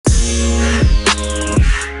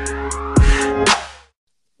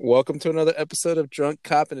Welcome to another episode of Drunk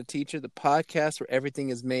Cop and a Teacher, the podcast where everything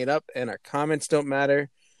is made up and our comments don't matter,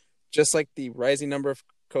 just like the rising number of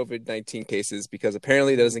COVID-19 cases, because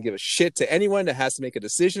apparently that doesn't give a shit to anyone that has to make a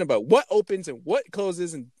decision about what opens and what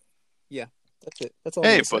closes. And yeah, that's it. That's all.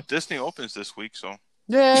 Hey, but Disney opens this week, so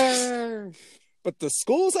yeah. But the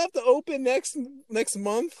schools have to open next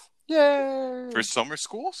month. Yeah. For summer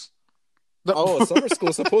schools? Summer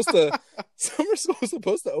school's supposed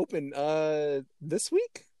to open this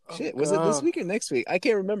week. Shit, was it this week or next week? I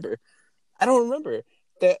can't remember. I don't remember.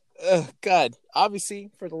 That God, obviously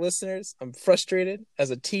for the listeners, I'm frustrated as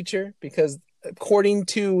a teacher because according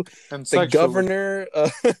to the governor,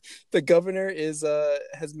 the governor has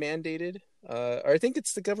mandated, or I think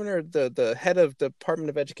it's the governor, the head of the Department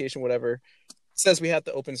of Education, whatever, says we have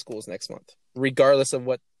to open schools next month, regardless of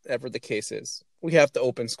whatever the case is. We have to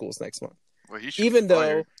open schools next month. Well,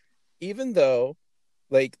 even though,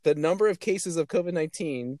 like the number of cases of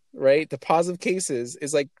COVID-19, right, the positive cases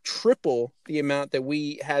is like triple the amount that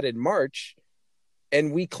we had in March,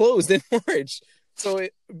 and we closed in March. So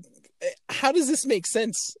how does this make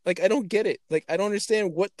sense? Like, I don't get it. Like, I don't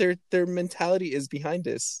understand what their mentality is behind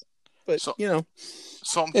this. But So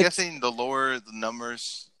I'm guessing the lower the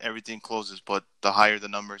numbers, everything closes, but the higher the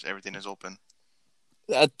numbers, everything is open.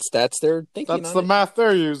 That's their thinking. That's the math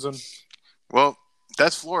they're using. Well,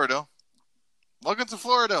 that's Florida. Welcome to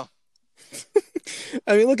Florida.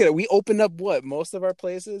 I mean, look at it. We opened up most of our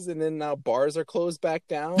places, and then now bars are closed back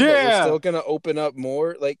down. Yeah, but we're still gonna open up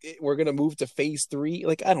more. Like we're gonna move to phase 3.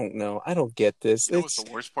 Like I don't know. I don't get this. You know what's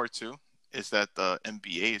the worst part too is that the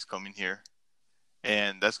NBA is coming here,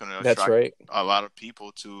 and that's gonna attract a lot of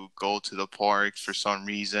people to go to the parks for some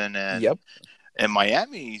reason. And yep. And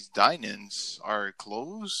Miami's dine-ins are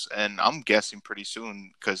closed, and I'm guessing pretty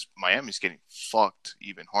soon because Miami's getting fucked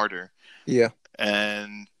even harder. Yeah.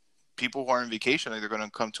 And people who are on vacation, they're going to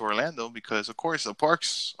come to Orlando because, of course, the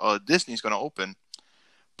parks, Disney's going to open.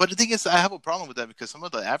 But the thing is, I have a problem with that because some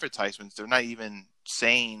of the advertisements, they're not even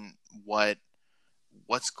saying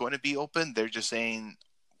what's going to be open. They're just saying,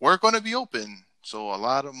 we're going to be open. So a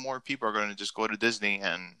lot of more people are going to just go to Disney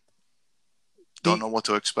and don't know what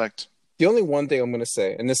to expect. The only one thing I'm going to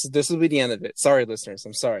say, and this will be the end of it. Sorry, listeners.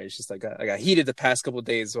 I'm sorry. It's just I got heated the past couple of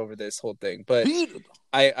days over this whole thing. But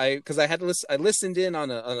because I listened in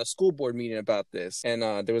on a school board meeting about this, and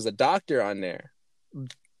there was a doctor on there,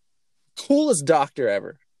 coolest doctor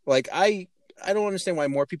ever. Like I don't understand why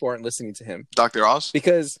more people aren't listening to him. Dr. Oz?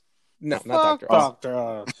 Because no, not Dr. Oz. Dr.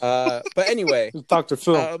 Oz. But anyway, Dr.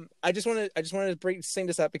 Phil. I just wanted to sing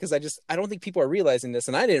this up because I don't think people are realizing this,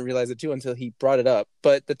 and I didn't realize it too until he brought it up.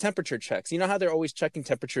 But the temperature checks, you know how they're always checking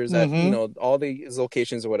temperatures at all these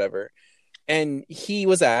locations or whatever. And he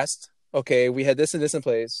was asked, okay, we had this and this in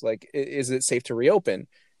place. Like, is it safe to reopen?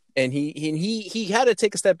 And he had to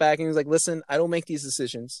take a step back and he was like, listen, I don't make these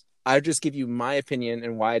decisions. I just give you my opinion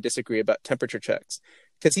and why I disagree about temperature checks.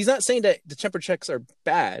 Because he's not saying that the temperature checks are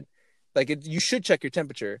bad. Like, you should check your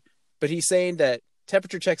temperature. But he's saying that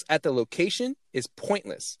temperature checks at the location is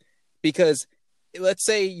pointless. Because let's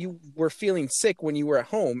say you were feeling sick when you were at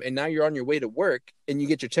home and now you're on your way to work and you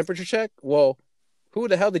get your temperature check. Well, who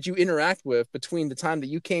the hell did you interact with between the time that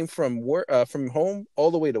you came from work, from home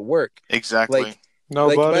all the way to work? Exactly. Like,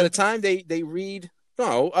 nobody. Like by the time they read...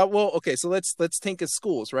 No, well, okay, so let's think of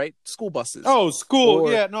schools, right? School buses. Oh, school.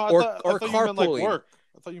 Or, yeah, no, I thought you meant like work.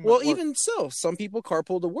 Well, even so, some people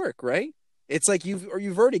carpool to work, right? It's like you've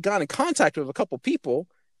already gone in contact with a couple people,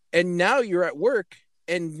 and now you're at work,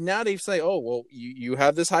 and now they say, oh, well, you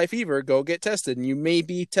have this high fever, go get tested, and you may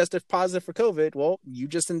be tested positive for COVID. Well, you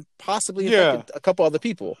just possibly infected a couple other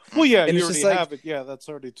people. Well, yeah, and you already have it. Yeah, that's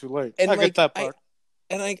already too late. And I get that part.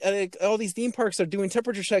 And all these theme parks are doing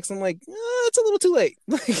temperature checks. I'm like, it's a little too late.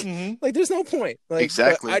 Like, there's no point. Like,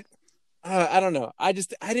 exactly. I don't know. I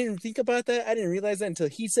didn't think about that. I didn't realize that until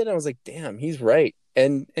he said it. I was like, damn, he's right.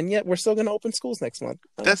 And yet we're still going to open schools next month.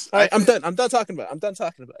 I'm done. I'm done talking about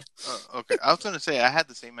it. Okay. I was going to say, I had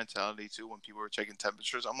the same mentality too when people were checking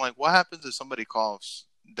temperatures. I'm like, what happens if somebody coughs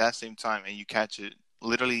that same time and you catch it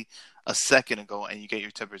literally a second ago and you get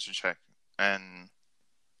your temperature check? And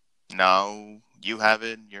now you have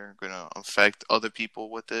it. You're going to affect other people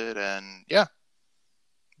with it. And yeah,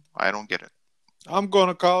 I don't get it. I'm going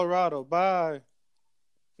to Colorado. Bye.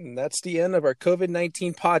 And that's the end of our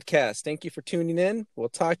COVID-19 podcast. Thank you for tuning in. We'll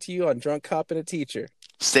talk to you on Drunk Cop and a Teacher.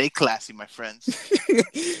 Stay classy, my friends.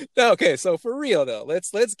 Okay, so for real though,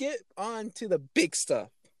 let's get on to the big stuff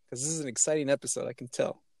because this is an exciting episode. I can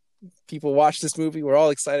tell. People watch this movie. We're all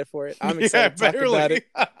excited for it. I'm excited to talk about it.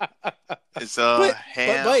 It's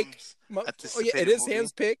Ham's. It is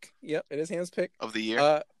Ham's pick. Yep, it is Ham's pick of the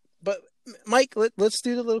year. But Mike, let's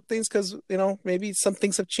do the little things because maybe some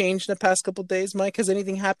things have changed in the past couple of days. Mike, has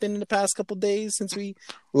anything happened in the past couple of days since we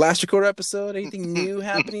last recorded episode? Anything new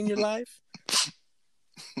happening in your life?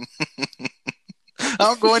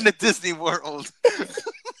 I'm going to Disney World.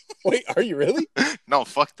 Wait, are you really? No,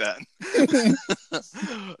 fuck that.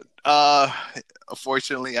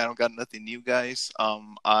 Unfortunately, I don't got nothing new, guys.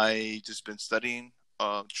 I just been studying,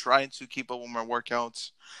 trying to keep up with my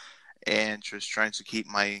workouts, and just trying to keep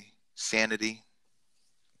my sanity.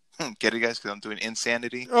 Get it, guys? Because I'm doing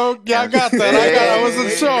insanity. Oh yeah, I got that. I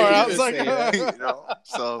wasn't sure. I was like,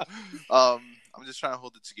 so I'm just trying to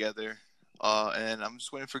hold it together, and I'm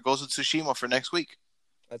just waiting for Ghost of Tsushima for next week.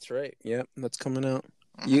 That's right. Yep, that's coming out.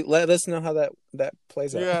 You let us know how that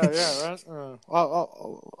plays out. Yeah, right.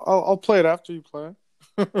 I'll play it after you play it.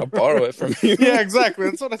 I'll borrow it from you. Yeah, exactly.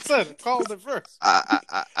 That's what I said. I called it first.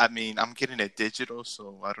 I mean, I'm getting it digital,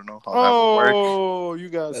 so I don't know how that will work. Oh, you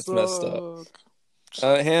guys That's suck. messed up.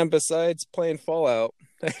 Ham, besides playing Fallout,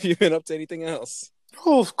 have you been up to anything else?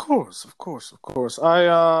 Oh, of course.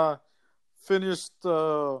 I finished.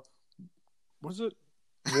 Was it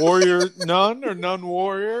Warrior Nun or Nun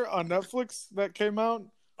Warrior on Netflix that came out?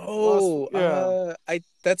 Oh,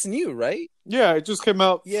 that's new, right? Yeah, it just came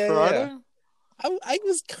out Friday. Yeah. I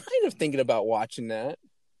was kind of thinking about watching that.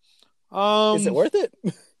 Is it worth it?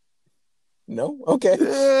 No? Okay.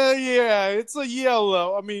 Yeah, it's a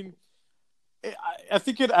yellow. I mean, I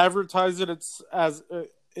think it advertised it as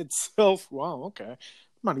itself. Wow, okay. I'm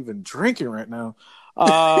not even drinking right now.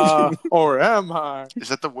 Or am I? Is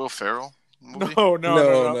that the Will Ferrell movie?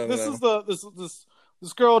 No.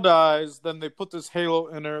 This girl dies, then they put this halo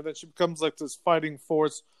in her, then she becomes like this fighting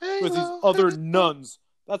force with these other nuns.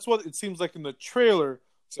 That's what it seems like in the trailer.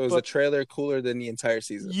 So is the trailer cooler than the entire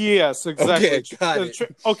season? Yes, exactly. Okay, got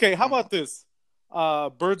it. Okay, how about this?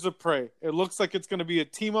 Birds of Prey. It looks like it's going to be a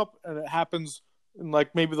team up, and it happens in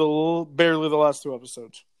like maybe barely the last 2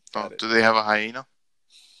 episodes. Oh, do they have a hyena?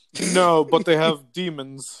 No, but they have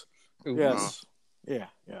demons. Ooh, yes. Yeah.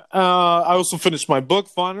 I also finished my book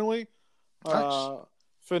finally. Nice.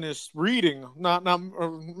 Finished reading,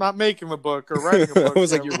 not making the book or writing a book. I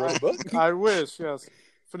was like, you wrote a book? I wish, yes.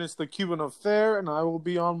 Finished The Cuban Affair, and I will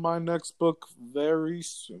be on my next book very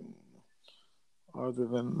soon. Other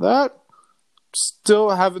than that,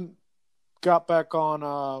 still haven't got back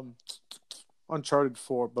on Uncharted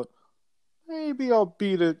 4, but maybe I'll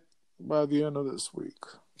beat it by the end of this week.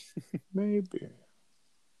 Maybe.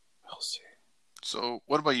 We'll see. So,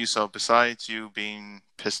 what about you, Sal? Besides you being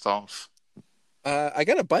pissed off? I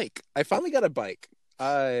got a bike. I finally got a bike.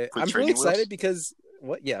 I'm really excited because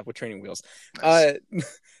what? Yeah, with training wheels. Nice.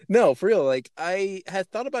 No, for real. Like I had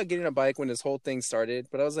thought about getting a bike when this whole thing started,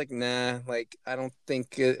 but I was like, nah. Like I don't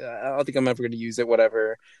think I'm ever going to use it.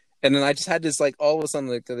 Whatever. And then I just had this like all of a sudden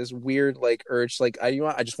like this weird like urge like I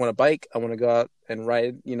just want a bike. I want to go out and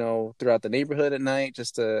ride throughout the neighborhood at night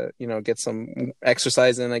just to get some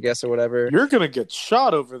exercise in, I guess, or whatever. You're gonna get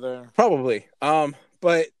shot over there. Probably.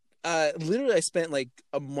 But literally I spent like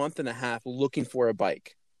a month and a half looking for a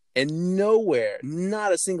bike. And nowhere,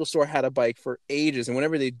 not a single store had a bike for ages. And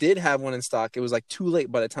whenever they did have one in stock, it was like too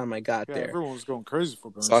late by the time I got there. Everyone was going crazy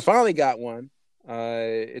for it. So I finally got one.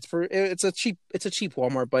 It's a cheap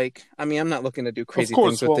Walmart bike. I mean, I'm not looking to do crazy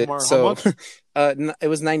things with Walmart. it. So how much? it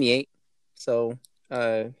was $98. So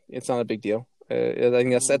it's not a big deal. I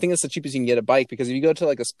think that's the cheapest you can get a bike, because if you go to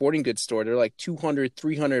like a sporting goods store, they're like $200,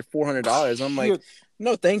 $300, $400. I'm like,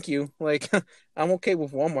 no, thank you. Like, I'm okay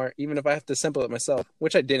with Walmart, even if I have to assemble it myself,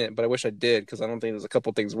 which I didn't, but I wish I did, because I don't think there's a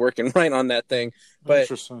couple things working right on that thing. But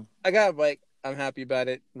interesting. I got a bike. I'm happy about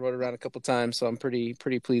it. Rode around a couple times, so I'm pretty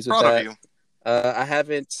pleased with Proud that. of you. I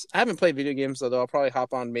haven't played video games, although I'll probably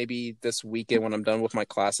hop on maybe this weekend when I'm done with my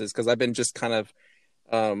classes, because I've been just kind of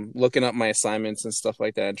looking up my assignments and stuff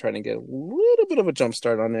like that and trying to get a little bit of a jump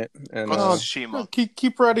start on it. And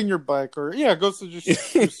keep riding your bike, or go to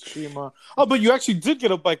Tsushima. Oh, but you actually did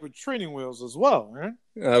get a bike with training wheels as well, right?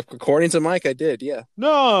 According to Mike, I did. Yeah.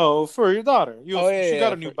 No, for your daughter. She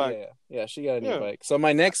got a new bike. Yeah, she got a new bike. So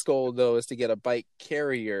my next goal though is to get a bike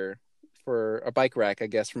carrier for a bike rack, I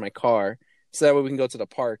guess, for my car. So that way we can go to the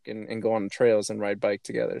park and go on the trails and ride bike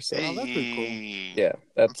together. So that'd be cool. Yeah,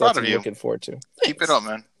 that's what I'm looking forward to. Keep it up,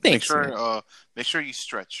 man. Thanks, make sure you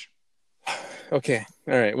stretch. Okay.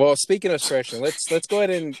 All right. Well, speaking of stretching, let's go ahead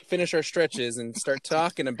and finish our stretches and start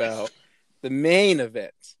talking about the main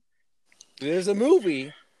event. There's a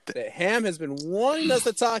movie that Ham has been wanting us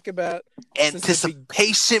to talk about.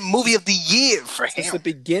 Anticipation movie of the year for him. Since the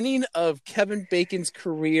beginning of Kevin Bacon's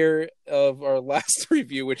career of our last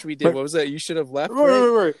review, which we did. What was that? You Should Have Left.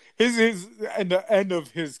 Right. His and the end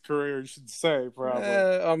of his career, you should say, probably.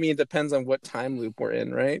 I mean, it depends on what time loop we're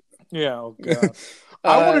in, right? Yeah. Oh God.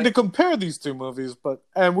 I wanted to compare these two movies,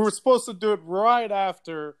 and we were supposed to do it right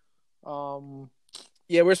after.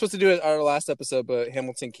 Yeah, we were supposed to do it our last episode, but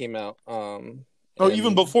Hamilton came out.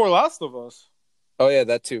 Even before Last of Us. Oh yeah,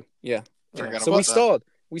 that too. Yeah. So we stalled.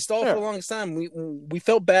 We stalled for a long time. We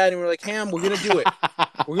felt bad, and we were like, Ham, we're gonna do it.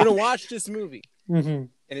 We're gonna watch this movie. Mm-hmm.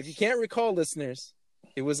 And if you can't recall, listeners,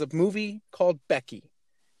 it was a movie called Becky,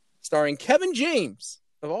 starring Kevin James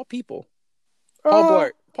of all people.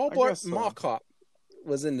 Paul Blart Mall Cop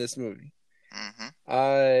was in this movie. Mm-hmm.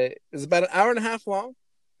 It was about an hour and a half long.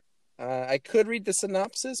 I could read the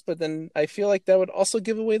synopsis, but then I feel like that would also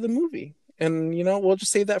give away the movie. And, we'll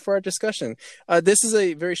just save that for our discussion. This is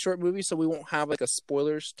a very short movie, so we won't have like a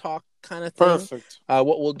spoilers talk kind of thing. Perfect.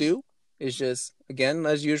 What we'll do is just, again,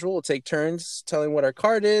 as usual, we'll take turns telling what our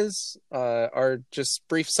card is, our just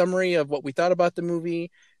brief summary of what we thought about the movie,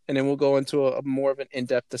 and then we'll go into a more of an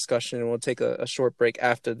in-depth discussion, and we'll take a short break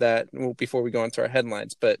after that before we go into our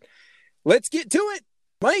headlines. But let's get to it.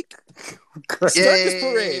 Mike, start this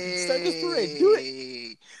parade. Do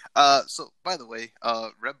it. So, by the way,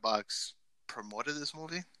 Redbox promoted this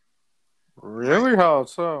movie. Really? How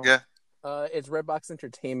so? Yeah. It's Redbox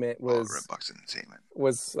Entertainment was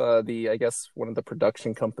the, I guess, one of the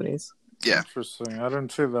production companies. Yeah. Interesting. I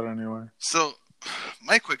didn't see that anyway. So,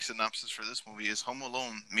 my quick synopsis for this movie is Home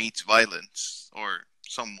Alone meets violence, or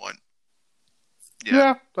somewhat.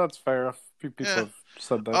 Yeah, that's fair. A few people have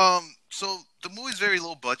said that. So the movie's very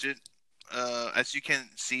low budget. As you can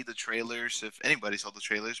see the trailers, if anybody saw the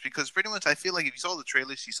trailers, because pretty much I feel like if you saw the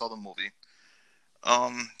trailers, you saw the movie.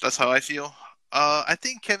 That's how I feel. I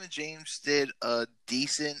think Kevin James did a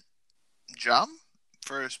decent job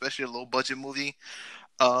for especially a low budget movie.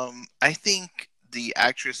 I think the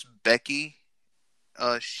actress Becky,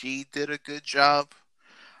 she did a good job.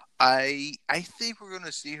 I think we're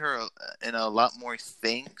gonna see her in a lot more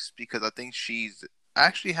things because I think she's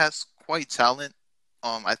actually has quite talent.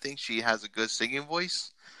 I think she has a good singing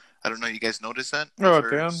voice. I don't know if you guys noticed that.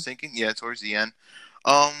 Singing, towards the end.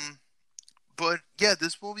 But yeah,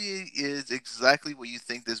 this movie is exactly what you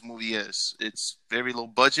think this movie is. It's very low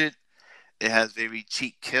budget. It has very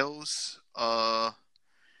cheap kills.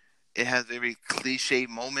 It has very cliche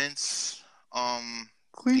moments.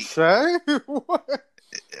 Cliche? What?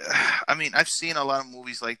 I mean, I've seen a lot of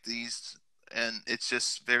movies like these, and it's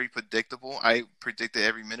just very predictable. I predicted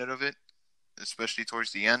every minute of it, especially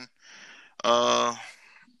towards the end.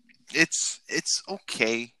 It's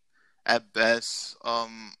okay at best.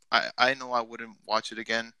 I know I wouldn't watch it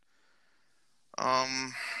again.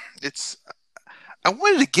 I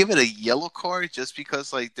wanted to give it a yellow card just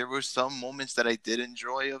because like there were some moments that I did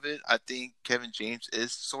enjoy of it. I think Kevin James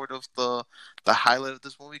is sort of the highlight of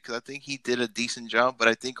this movie because I think he did a decent job, but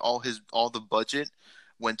I think all the budget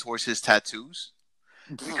went towards his tattoos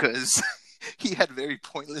because he had very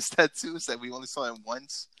pointless tattoos that we only saw him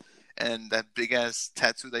once, and that big ass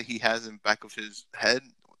tattoo that he has in the back of his head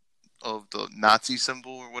of the Nazi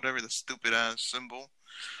symbol or whatever, the stupid ass symbol.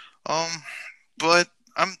 But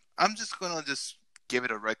I'm just gonna give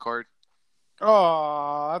it a red card.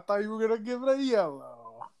 Oh, I thought you were gonna give it a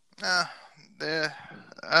yellow.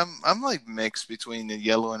 I'm like mixed between the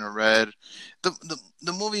yellow and a red.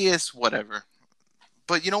 The movie is whatever.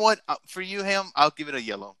 But you know what? For you, Ham, I'll give it a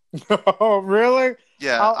yellow. Oh, really?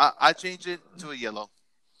 Yeah, I changed it to a yellow.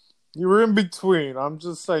 You were in between. I'm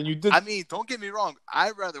just saying you did. I mean, don't get me wrong.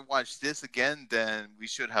 I'd rather watch this again than We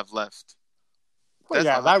Should Have Left. Well,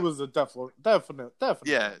 yeah, that was a definite.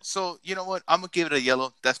 Yeah, so you know what? I'm gonna give it a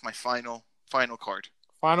yellow. That's my final card.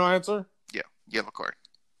 Final answer? Yeah, yellow card.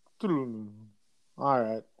 All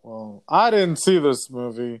right. Well, I didn't see this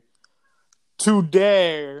movie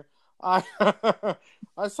today. I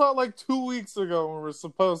saw it like 2 weeks ago when we were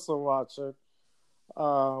supposed to watch it.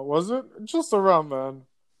 Was it just around then?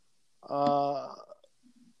 I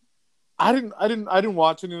didn't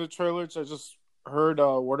watch any of the trailers. I just heard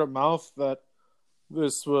word of mouth that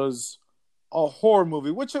this was a horror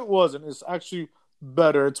movie, which it wasn't. It's actually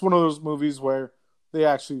better. It's one of those movies where they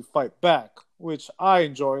actually fight back, which I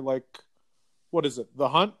enjoy. Like, what is it? The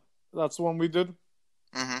Hunt? That's the one we did?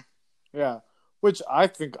 Mm-hmm. Yeah. Which I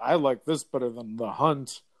think I like this better than The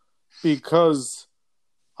Hunt because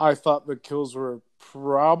I thought the kills were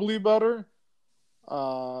probably better.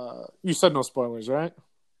 You said no spoilers, right?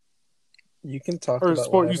 You can talk or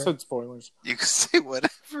about whatever. You said spoilers. You can say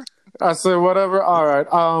whatever. I say whatever. All right.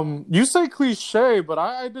 You say cliche, but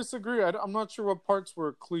I disagree. I'm not sure what parts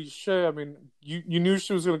were cliche. I mean, you knew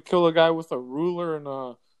she was going to kill a guy with a ruler and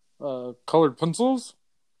colored pencils.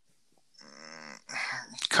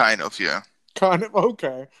 Kind of, yeah. Kind of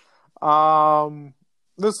okay.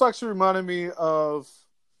 This actually reminded me of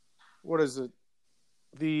what is it?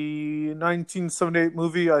 The 1978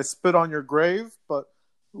 movie "I Spit on Your Grave," but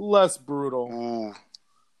less brutal. Ooh.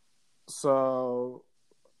 So,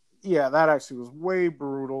 yeah, that actually was way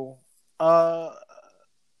brutal. I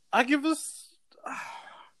give this.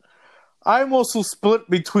 I'm also split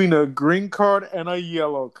between a green card and a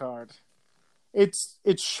yellow card. It's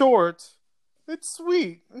short. It's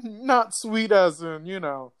sweet, not sweet as in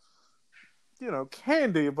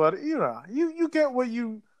candy, but you get what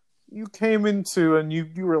you came into, and you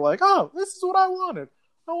were like, oh, this is what I wanted.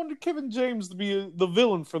 I wanted Kevin James to be the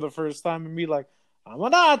villain for the first time and be like, I'm a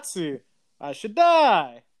Nazi. I should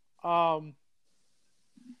die. But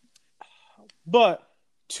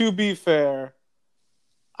to be fair,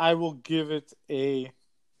 I will give it a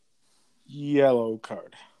yellow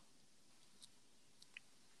card.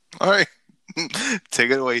 All right.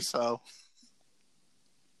 Take it away, Sal.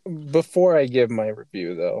 Before I give my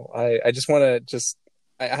review, though, I just want to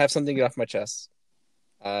I have something to get off my chest.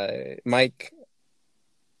 Mike,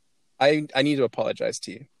 I need to apologize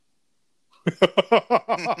to you.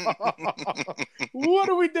 What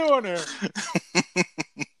are we doing here?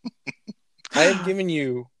 I have given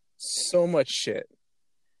you so much shit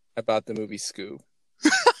about the movie Scoob.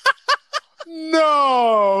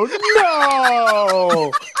 No.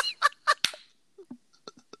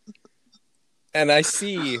 And I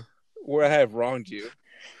see where I have wronged you.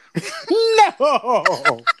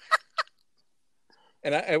 No.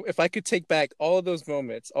 And if I could take back all of those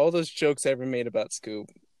moments, all those jokes I ever made about Scoob,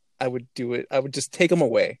 I would do it. I would just take them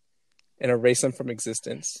away and erase them from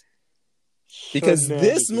existence. Because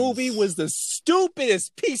this movie was the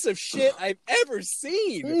stupidest piece of shit I've ever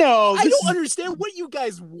seen. No, I don't understand what you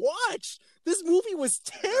guys watched. This movie was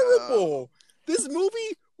terrible. This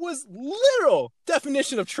movie was literal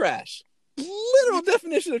definition of trash. Literal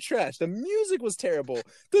definition of trash. The music was terrible.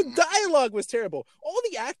 The dialogue was terrible. All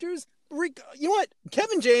the actors, you know what?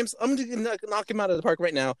 Kevin James, I'm going to knock him out of the park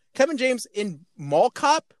right now. Kevin James in Mall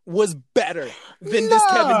Cop was better than this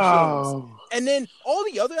Kevin James. And then all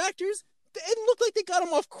the other actors, it looked like they got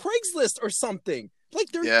him off Craigslist or something.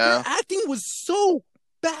 Like their acting was so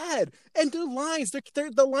bad, and their lines,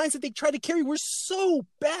 the lines that they tried to carry were so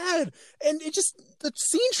bad, and the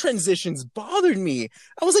scene transitions bothered me.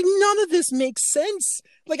 I was like, none of this makes sense.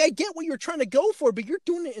 Like, I get what you're trying to go for, but you're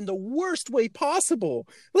doing it in the worst way possible.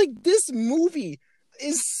 Like, this movie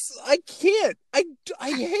is, I can't. I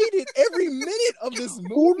hated every minute of this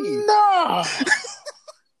movie. No.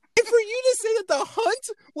 And for you to say that The Hunt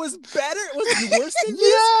was better, was worse than this,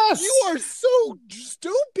 yes! you are so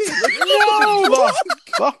stupid. Like,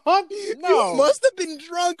 The Hunt? No. You must have been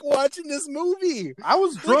drunk watching this movie. I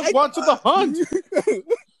was drunk watching The Hunt.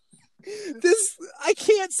 I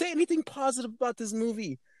can't say anything positive about this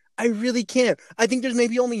movie. I really can't. I think there's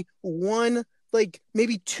maybe only one,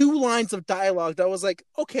 maybe two lines of dialogue that was like,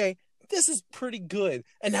 okay, this is pretty good.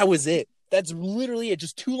 And that was it. That's literally it.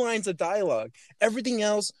 Just two lines of dialogue. Everything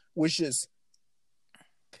else was just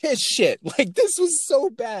piss shit. Like, this was so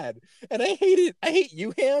bad. And I hate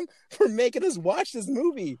you, Ham, for making us watch this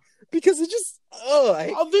movie. Because it just,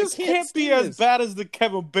 this can't be as bad as the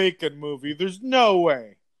Kevin Bacon movie. There's no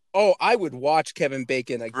way. Oh, I would watch Kevin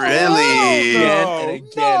Bacon again. Really? Again and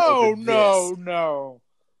again. No.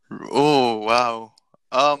 Oh,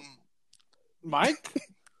 wow. Mike?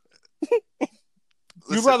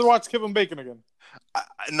 You'd rather watch Kevin Bacon again?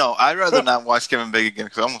 No, I'd rather not watch Kevin Bacon again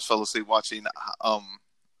because I almost fell asleep watching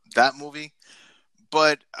that movie.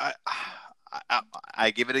 But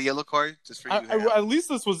I give it a yellow card just for you. At least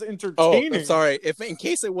this was entertaining. Oh, I'm sorry. In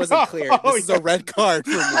case it wasn't clear, this is a red card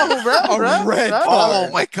for me. Red card. Oh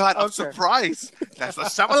my god, I'm surprised. That's a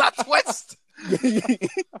Shyamalan twist.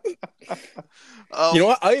 You know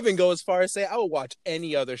what? I'll even go as far as say I will watch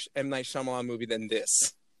any other M. Night Shyamalan movie than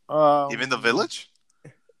this. Even The Village?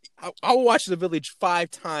 I'll watch The Village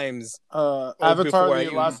 5 times. Avatar: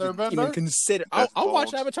 The Last Airbender. Even consider. I'll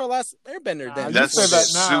watch Avatar: Last Airbender. Then that's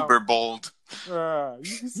super bold. You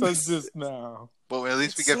said this now. But at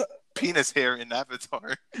least we get penis hair in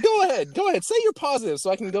Avatar. Go ahead. Say you're positive,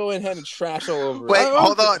 so I can go ahead and trash all over. Wait,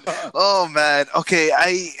 hold on. Oh man. Okay,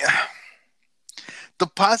 the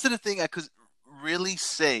positive thing I could really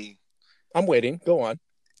say. I'm waiting. Go on.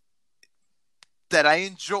 That I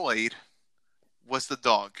enjoyed was the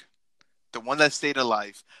dog. The one that stayed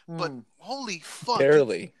alive. But holy fuck.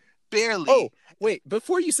 Barely. Oh, Wait,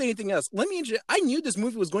 before you say anything else, let me interject. I knew this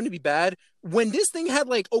movie was going to be bad when this thing had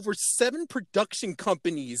like over 7 production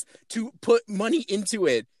companies to put money into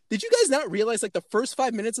it. Did you guys not realize like the first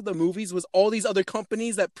 5 minutes of the movies was all these other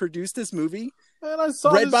companies that produced this movie? Man, I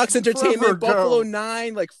saw Redbox Entertainment, Buffalo ago.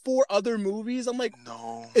 9, like 4 other movies. I'm like,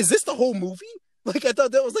 No. is this the whole movie? Like I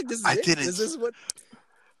thought that was like this is I it. didn't. Is this what?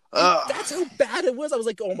 That's how bad it was. I was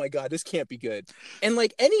like, oh my god, this can't be good. And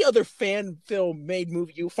like any other fan film made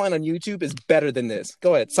movie you find on YouTube is better than this.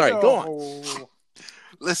 Go ahead. Sorry, go on.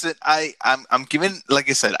 Listen, I'm giving, like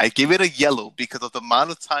I said, I give it a yellow because of the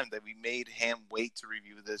amount of time that we made him wait to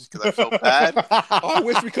review this because I felt bad. Oh, I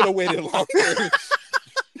wish we could have waited longer.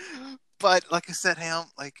 But like I said, Ham,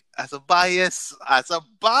 like as a bias,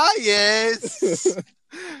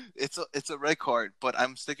 it's a red card. But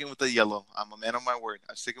I'm sticking with the yellow. I'm a man of my word.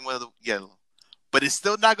 I'm sticking with the yellow. But it's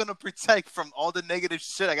still not going to protect from all the negative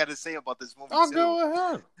shit I got to say about this movie. Go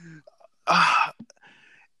ahead.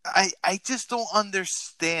 I just don't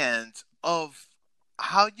understand of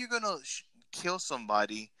how you're gonna kill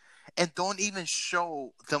somebody and don't even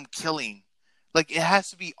show them killing. Like it has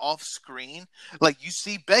to be off screen. Like you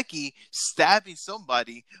see Becky stabbing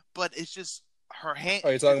somebody, but it's just her hand. Oh,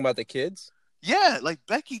 you're talking about the kids? Yeah, like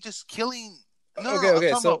Becky just killing.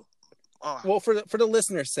 Okay. So, well, for the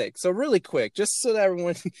listener's sake, so really quick, just so that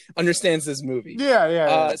everyone understands this movie.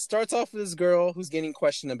 Yeah. It starts off with this girl who's getting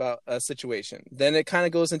questioned about a situation. Then it kind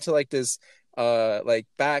of goes into like this, like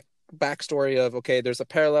backstory of okay, there's a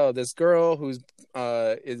parallel of this girl who's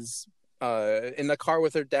is in the car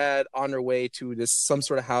with her dad on her way to this some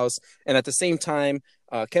sort of house, and at the same time,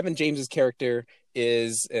 Kevin James's character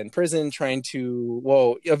is in prison trying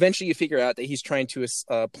to eventually you figure out that he's trying to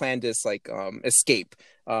plan this like escape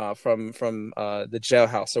from the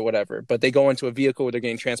jailhouse or whatever, but they go into a vehicle where they're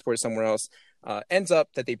getting transported somewhere else. Ends up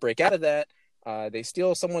that they break out of that, they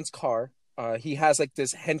steal someone's car. He has like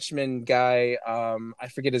this henchman guy, I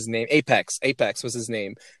forget his name, Apex was his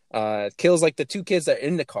name, kills like the 2 kids that are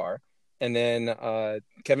in the car, and then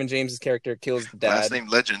Kevin James's character kills the dad. Last name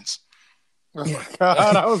Legends. Oh my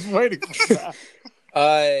god, I was waiting for that.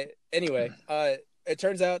 Anyway, it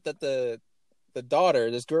turns out that the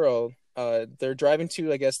daughter, this girl, they're driving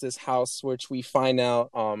to, I guess, this house, which we find out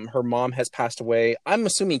her mom has passed away. I'm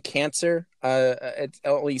assuming cancer. It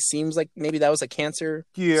only seems like maybe that was a cancer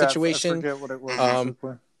situation. I forget what it was.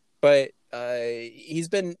 But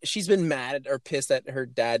she's been mad or pissed at her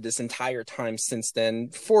dad this entire time since then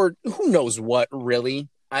for who knows what, really.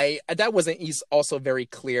 He's also very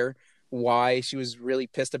clear why she was really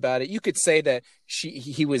pissed about it. You could say that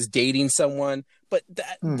he was dating someone, but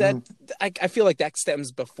I feel like that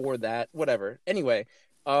stems before that. Whatever. Anyway,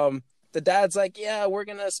 the dad's like, yeah, we're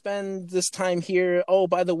gonna spend this time here. Oh,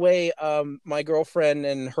 by the way, my girlfriend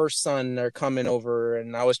and her son are coming over,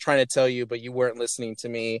 and I was trying to tell you, but you weren't listening to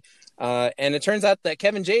me. And it turns out that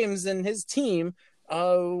Kevin James and his team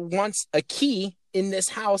wants a key in this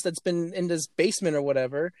house that's been in this basement or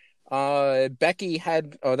whatever. Becky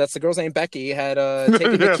had, that's the girl's name, Becky, had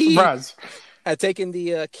taken the key. Surprise. Had taken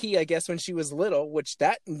the key, I guess, when she was little, which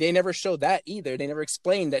that they never showed that either. They never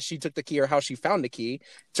explained that she took the key or how she found the key.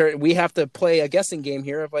 So we have to play a guessing game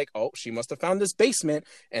here of like, oh, she must have found this basement,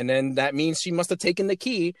 and then that means she must have taken the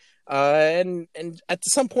key. And at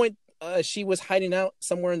some point, she was hiding out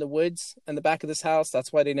somewhere in the woods in the back of this house.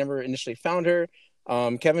 That's why they never initially found her.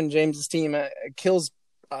 Kevin James's team kills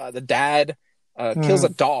the dad. Kills a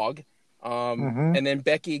dog, and then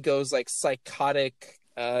Becky goes like psychotic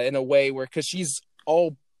in a way where, because she's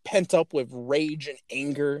all pent up with rage and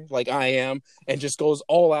anger like I am, and just goes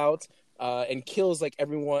all out and kills like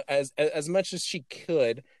everyone as much as she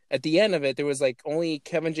could. At the end of it, there was like only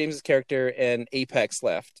Kevin James's character and Apex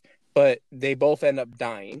left, but they both end up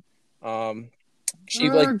dying. She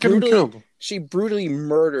brutally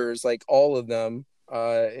murders like all of them.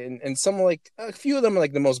 And some, like a few of them are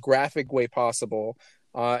like the most graphic way possible.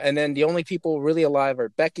 And then the only people really alive are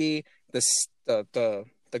Becky, the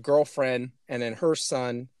girlfriend, and then her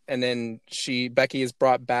son. And then Becky is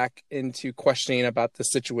brought back into questioning about the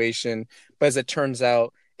situation. But as it turns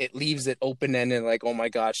out, it leaves it open-ended, like, oh my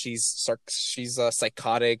God, she's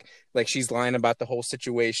psychotic. Like, she's lying about the whole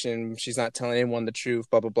situation. She's not telling anyone the truth,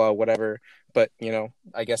 blah, blah, blah, whatever. But,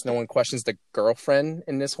 I guess no one questions the girlfriend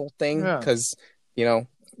in this whole thing because...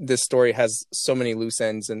 this story has so many loose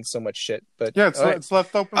ends and so much shit. But yeah, it's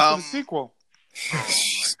left open for the sequel.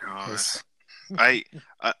 Oh my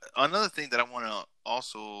god! Another thing that I want to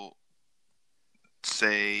also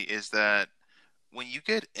say is that when you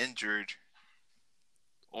get injured,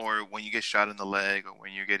 or when you get shot in the leg, or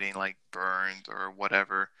when you're getting like burned or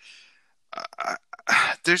whatever,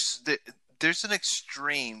 there's an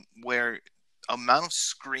extreme where amount of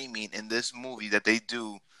screaming in this movie that they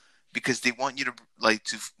do because they want you to like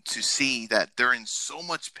to see that they're in so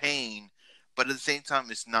much pain, but at the same time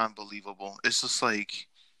it's non-believable. It's just like,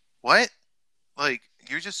 what? Like,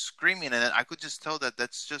 you're just screaming, and I could just tell that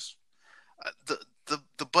that's just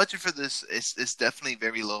the budget for this is definitely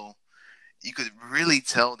very low. You could really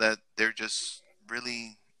tell that they're just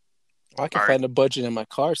really. I can find a budget in my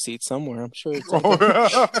car seat somewhere. I'm sure it's.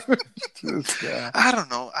 I don't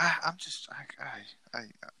know. I'm just.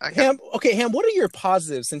 Ham. Okay, Ham. What are your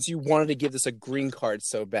positives since you wanted to give this a green card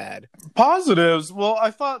so bad? Positives. Well,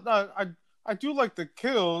 I thought I do like the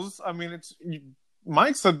kills. I mean,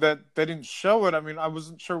 Mike said that they didn't show it. I mean, I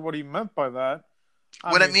wasn't sure what he meant by that.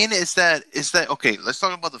 I mean is that okay? Let's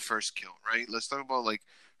talk about the first kill, right? Let's talk about like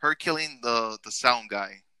her killing the sound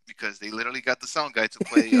guy. Because they literally got the sound guy to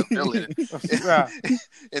play a villain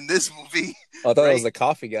in this movie. I thought it was the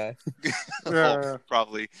coffee guy.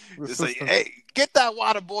 Probably. It's like, hey, get that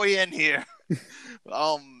water boy in here.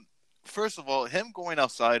 First of all, him going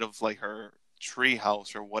outside of like her tree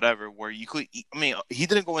house or whatever, where you could. I mean, he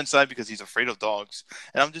didn't go inside because he's afraid of dogs,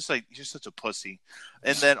 and I'm just like, you're such a pussy.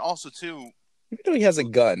 And then also too, even though he has a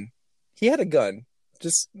gun, he had a gun.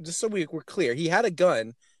 Just so we're clear, he had a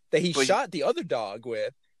gun that he shot the other dog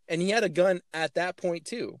with. And he had a gun at that point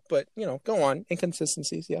too. But, go on.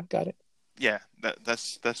 Inconsistencies. Yeah, got it. Yeah,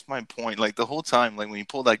 that's my point. Like, the whole time, like, when he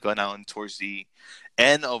pulled that gun out and towards the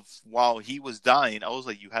end of while he was dying, I was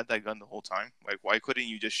like, you had that gun the whole time? Like, why couldn't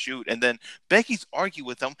you just shoot? And then Becky's arguing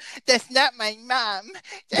with him, that's not my mom.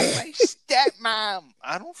 That's my stepmom.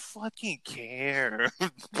 I don't fucking care.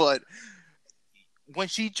 But when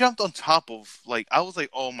she jumped on top of, like, I was like,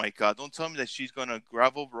 oh my God, don't tell me that she's going to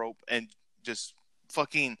grab a rope and just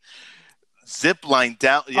fucking zip line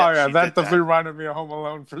down. Yeah, that definitely reminded me of Home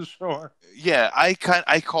Alone for sure. Yeah, I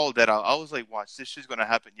called that out. I was like, watch, this shit's gonna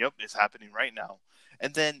happen. Yep, it's happening right now.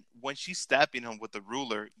 And then when she's stabbing him with the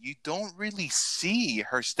ruler, you don't really see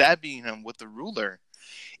her stabbing him with the ruler.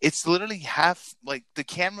 It's literally half, like, the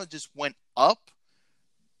camera just went up,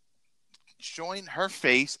 showing her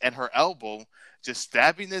face and her elbow, just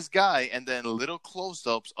stabbing this guy, and then little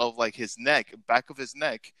close-ups of like his neck, back of his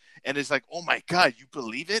neck, and it's like, oh my God, you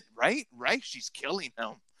believe it, right? She's killing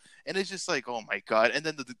him, and it's just like, oh my God. And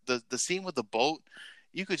then the scene with the boat,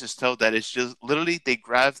 you could just tell that it's just literally they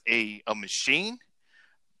grabbed a machine,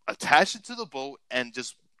 attached it to the boat, and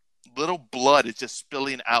just little blood is just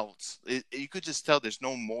spilling out. You could just tell there's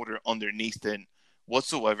no motor underneath it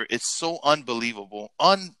whatsoever. It's so unbelievable.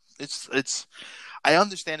 It's. I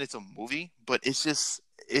understand it's a movie, but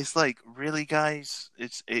it's like, really, guys?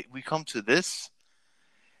 We come to this?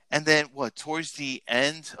 And then towards the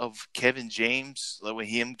end of Kevin James, like when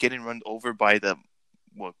him getting run over by the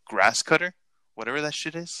grass cutter, whatever that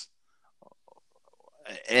shit is.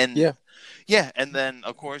 And yeah, and then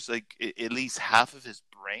of course, like at least half of his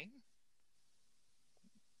brain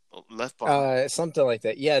left behind. Something like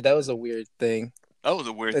that. Yeah, that was a weird thing. That was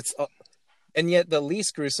a weird. And yet the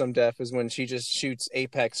least gruesome death is when she just shoots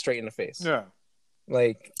Apex straight in the face. Yeah.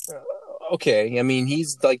 Like, okay. I mean,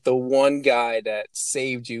 he's like the one guy that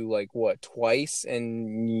saved you, like, twice?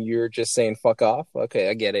 And you're just saying, fuck off? Okay,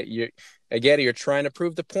 I get it. I get it. You're trying to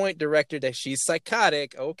prove the point, director, that she's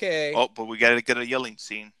psychotic. Okay. Oh, but we got to get a yelling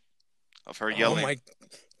scene of her yelling. Oh, my...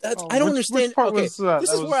 I don't understand. Okay, this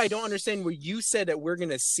is where I don't understand where you said that we're going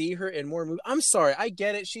to see her in more movies. I'm sorry. I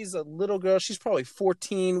get it. She's a little girl. She's probably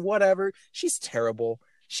 14, whatever. She's terrible.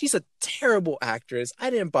 She's a terrible actress. I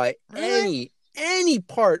didn't buy any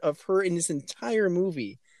part of her in this entire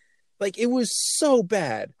movie. Like, it was so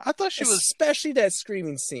bad. I thought she was... Especially that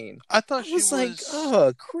screaming scene. I thought she was... like,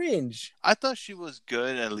 cringe. I thought she was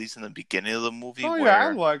good, at least in the beginning of the movie. Oh, yeah,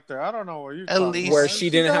 I liked her. I don't know what you're talking about. Where she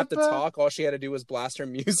didn't have to talk. All she had to do was blast her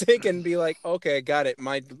music and be like, okay, got it.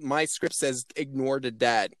 My script says ignore the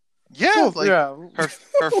dad. Yeah,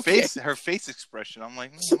 her face expression. I'm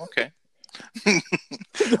like, okay.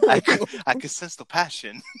 I could sense the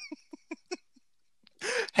passion.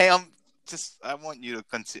 Hey, I want you to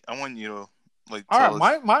continue. I want you to like. All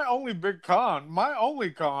right, my only con.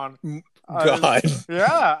 God.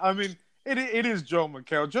 Yeah, I mean, it is Joe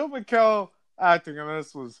McHale. Joe McHale acting in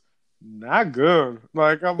this was not good.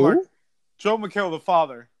 Like, I'm like, Joe McHale, the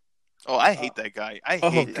father. Oh, I hate that guy. I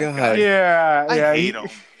hate that guy. Yeah, I hate him.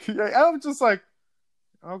 I'm just like,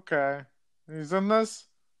 okay, he's in this.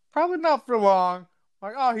 Probably not for long.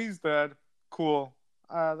 Like, oh, he's dead. Cool.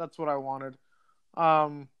 That's what I wanted.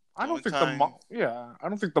 I don't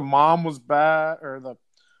think the mom was bad, or the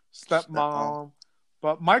stepmom.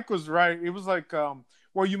 But Mike was right. It was like,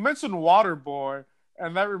 you mentioned Waterboy,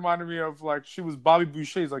 and that reminded me of, like, she was Bobby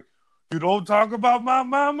Boucher's, like, You don't talk about my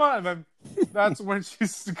mama. And then that's when she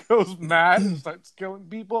goes mad and starts killing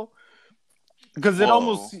people. Because it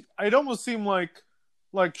almost seemed like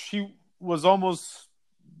she was almost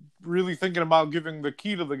really thinking about giving the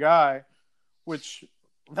key to the guy, which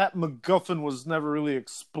that MacGuffin was never really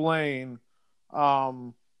explained.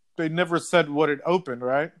 They never said what it opened,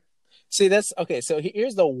 right? See, that's okay. So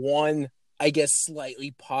here's the one, I guess,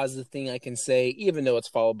 slightly positive thing I can say, even though it's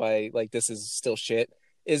followed by like this is still shit,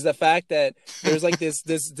 is the fact that there's like this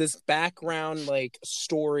background like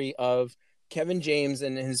story of Kevin James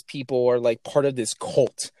and his people are like part of this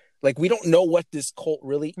cult. Like, we don't know what this cult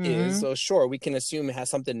really is. So sure, we can assume it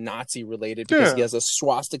has something Nazi related because he has a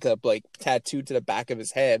swastika like tattooed to the back of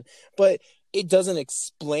his head, but it doesn't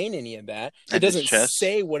explain any of that. It doesn't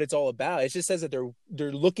say what it's all about. It just says that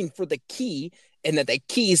they're looking for the key, and that the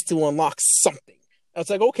key is to unlock something. I was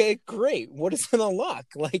like, okay, great. What does it unlock?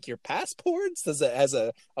 Like your passports? Does it as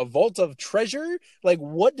a vault of treasure? Like,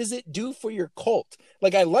 what does it do for your cult?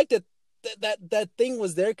 Like, I like that thing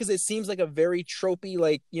was there because it seems like a very tropey,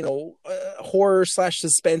 like, you know, horror /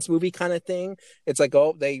 suspense movie kind of thing. It's like,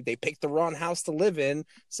 oh, they picked the wrong house to live in,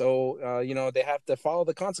 so you know, they have to follow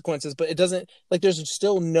the consequences. But it doesn't, like, there's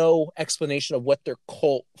still no explanation of what their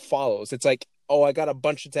cult follows. It's like, oh, I got a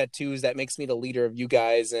bunch of tattoos that makes me the leader of you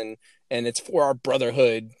guys, and it's for our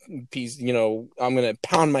brotherhood piece. You know, I'm gonna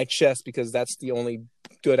pound my chest because that's the only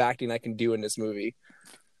good acting I can do in this movie.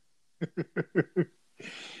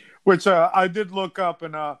 Which I did look up,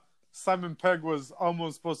 and Simon Pegg was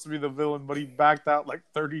almost supposed to be the villain, but he backed out like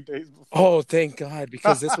 30 days before. Oh, thank God,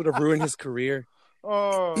 because this would have ruined his career.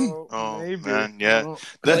 Maybe. Man, yeah.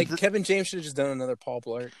 Like, Kevin James should have just done another Paul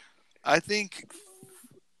Blart. I think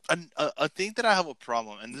a thing that I have a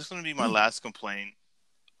problem, and this is going to be my last complaint,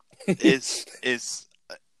 is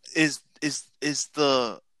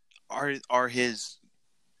the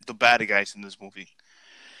bad guys in this movie.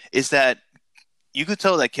 Is that you could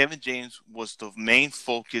tell that Kevin James was the main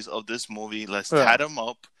focus of this movie. Let's tat him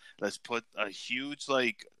up. Let's put a huge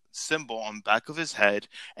like symbol on the back of his head,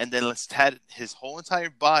 and then let's tat his whole entire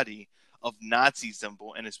body of Nazi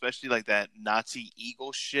symbol, and especially like that Nazi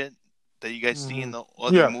eagle shit that you guys see in the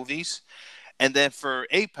other movies. And then for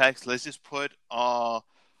Apex, let's just put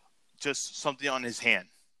just something on his hand.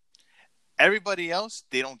 Everybody else,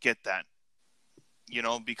 they don't get that. You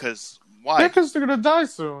know, because why? Because they're gonna die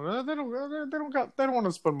soon. They don't want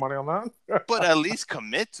to spend money on that. But at least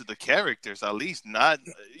commit to the characters. At least not.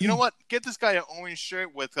 You know what? Get this guy an orange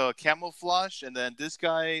shirt with camouflage, and then this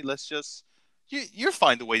guy. Let's just. You're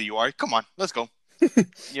fine the way you are. Come on, let's go.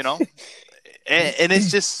 You know, and it's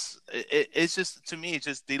just to me. It's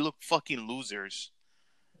just they look fucking losers.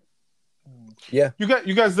 Yeah, you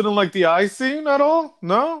guys didn't like the eye scene at all?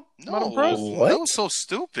 No, not impressed. What? That was so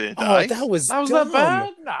stupid. Oh, that was that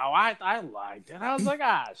bad? No, I liked it. I was like,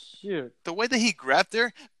 shoot. The way that he grabbed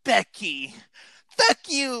her, Becky, fuck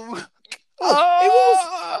you.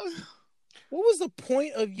 What was the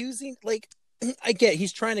point of using, like, I get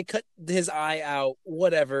he's trying to cut his eye out,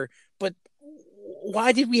 whatever, but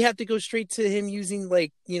why did we have to go straight to him using,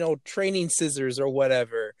 like, you know, training scissors or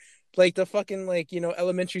whatever? Like the fucking, like, you know,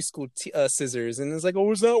 elementary school scissors. And it's like, oh,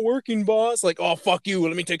 it's not working, boss. Like, oh, fuck you.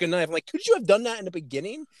 Let me take a knife. I'm like, could you have done that in the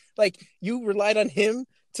beginning? Like, you relied on him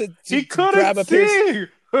to he grab a pair.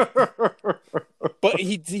 But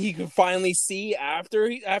he could finally see after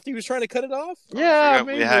he was trying to cut it off? Yeah,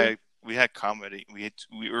 maybe. We had comedy. We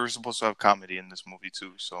were supposed to have comedy in this movie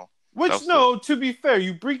too. So to be fair,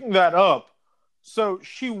 you bring that up. So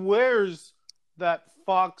she wears that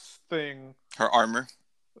fox thing. Her armor.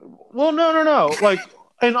 Well, no. Like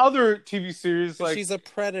in other TV series, like she's a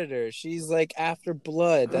predator. She's like after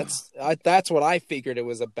blood. That's what I figured it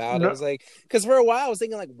was about. No. I was like, because for a while I was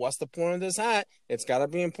thinking, like, what's the point of this hat? It's got to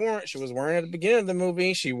be important. She was wearing it at the beginning of the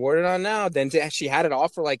movie. She wore it on now. Then she had it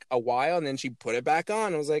off for like a while, and then she put it back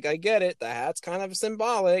on. I was like, I get it. The hat's kind of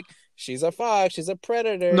symbolic. She's a fox. She's a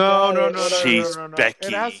predator. No. She's Becky.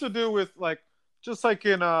 It has to do with like just like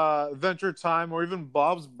in Adventure Time or even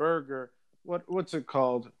Bob's Burger. What's it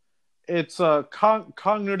called? It's a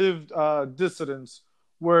cognitive dissonance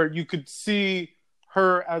where you could see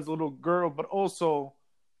her as a little girl, but also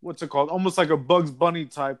what's it called? Almost like a Bugs Bunny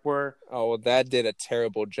type where. Oh, well, that did a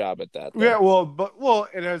terrible job at that. Though. Yeah, well,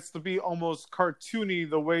 it has to be almost cartoony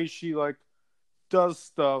the way she like does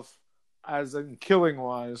stuff, as in killing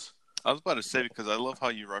wise. I was about to say because I love how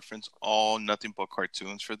you reference all nothing but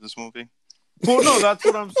cartoons for this movie. Well, no, that's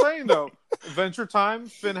what I'm saying though. Adventure Time,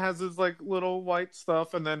 Finn has his like little white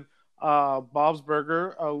stuff, and then Bob's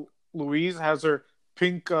Burger, Louise has her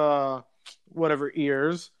pink whatever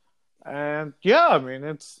ears, And yeah, I mean,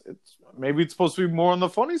 it's maybe it's supposed to be more on the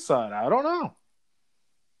funny side. I don't know.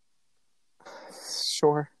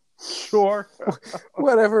 Sure.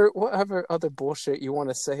 whatever other bullshit you want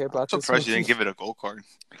to say about I'm this surprised movie. you didn't give it a gold card.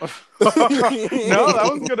 No, that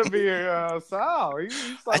was gonna be Sal.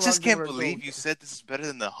 I just can't believe you said this is better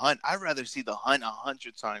than The Hunt. I'd rather see The Hunt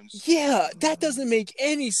 100 times. Yeah, that doesn't make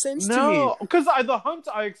any sense to me. No, because The Hunt,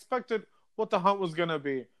 I expected what The Hunt was gonna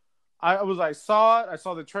be. I saw it. I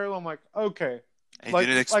saw the trailer. I'm like, okay. And you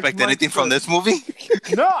didn't expect anything from this movie?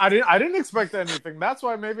 No, I didn't expect anything. That's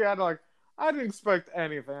why maybe I didn't expect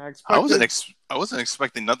anything. I wasn't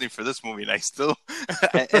expecting nothing for this movie, and I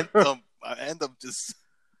end up just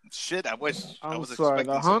shit. I wish I was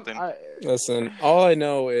expecting something. Listen, all I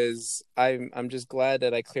know is I'm just glad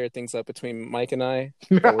that I cleared things up between Mike and I.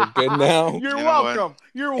 That we're good now. You're welcome.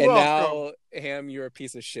 You're welcome. And now, Ham, you're a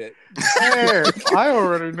piece of shit. Hey, I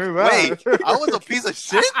already knew that. Wait, I was a piece of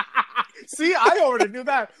shit? See, I already knew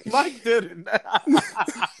that. Mike didn't.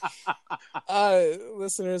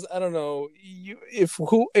 Listeners, I don't know.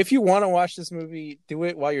 If you want to watch this movie, do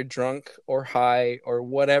it while you're drunk or high or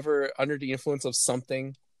whatever, under the influence of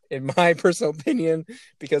something. In my personal opinion,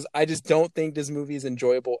 because I just don't think this movie is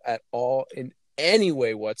enjoyable at all in any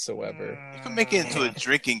way whatsoever. You can make it into a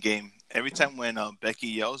drinking game. Every time when Becky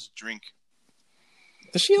yells, drink.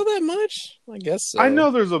 Does she yell that much? I guess so. I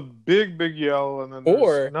know there's a big yell and then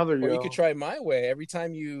there's another yell. Or you could try my way. Every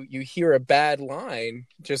time you hear a bad line,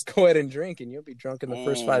 just go ahead and drink and you'll be drunk in the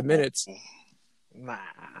first 5 minutes. Nah.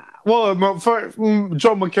 Well,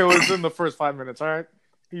 Joe McHale is in the first 5 minutes, all right?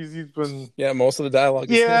 He's been... Yeah, most of the dialogue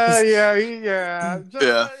is Yeah.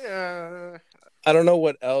 I don't know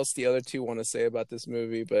what else the other two want to say about this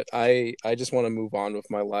movie, but I just want to move on with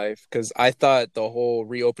my life because I thought the whole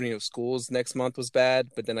reopening of schools next month was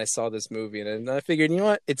bad, but then I saw this movie and I figured, you know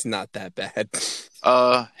what? It's not that bad.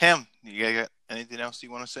 Ham, you got anything else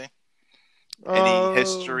you want to say? Any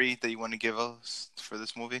history that you want to give us for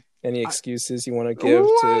this movie? Any excuses you want to give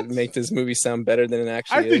to make this movie sound better than it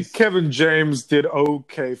actually is? I think Kevin James did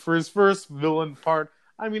okay for his first villain part.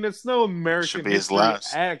 I mean, it's no American History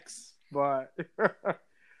X, but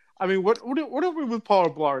I mean, what are we with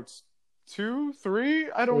Paul Blart? 2,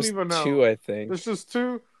 3? I don't even know. 2, I think. There's just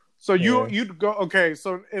 2. So you'd go okay.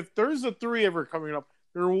 So if there's a 3 ever coming up,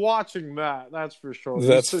 you're watching that. That's for sure.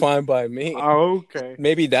 That's fine by me. Okay.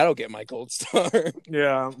 Maybe that'll get my gold star.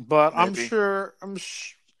 Yeah, but maybe. I'm sure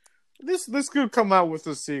this could come out with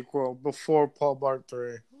a sequel before Paul Blart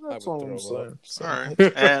 3. That's all I'm saying. So. All right.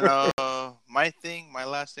 And my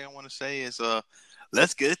last thing I want to say is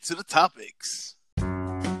let's get to the topics.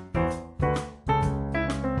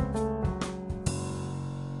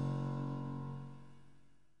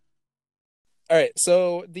 All right,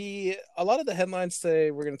 so a lot of the headlines today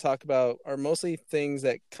we're going to talk about are mostly things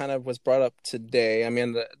that kind of was brought up today. I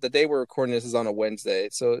mean, the day we're recording this is on a Wednesday,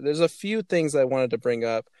 so there's a few things I wanted to bring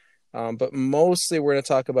up, but mostly we're going to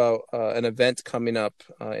talk about an event coming up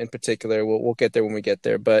in particular. We'll get there when we get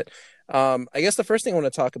there, but I guess the first thing I want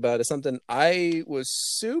to talk about is something I was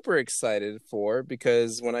super excited for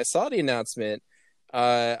because when I saw the announcement,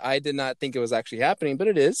 I did not think it was actually happening, but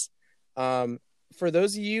it is. For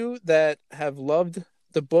those of you that have loved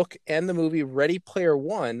the book and the movie Ready Player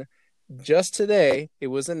One, just today it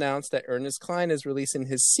was announced that Ernest Cline is releasing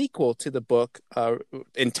his sequel to the book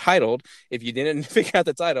entitled, if you didn't figure out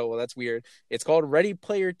the title, well, that's weird. It's called Ready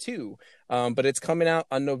Player 2, but it's coming out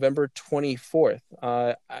on November 24th.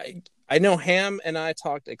 I know Ham and I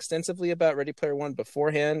talked extensively about Ready Player One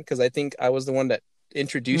beforehand because I think I was the one that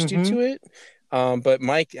introduced you to it. But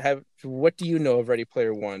Mike, what do you know of Ready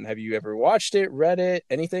Player One? Have you ever watched it, read it,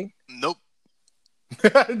 anything? Nope.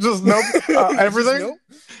 Just nope. Everything? Nope.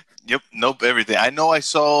 Yep. Nope. Everything. I know I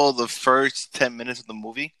saw the first 10 minutes of the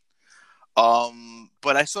movie.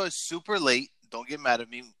 But I saw it super late. Don't get mad at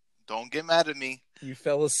me. You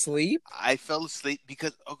fell asleep? I fell asleep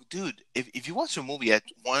because, dude, if you watch a movie at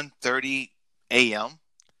 1:30 a.m.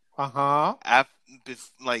 I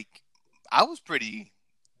was pretty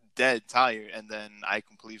dead tired, and then I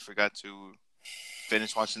completely forgot to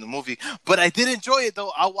finish watching the movie. But I did enjoy it,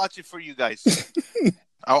 though. I'll watch it for you guys.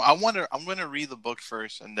 I'm gonna read the book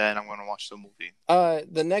first, and then I'm gonna watch the movie.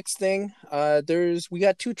 The next thing, we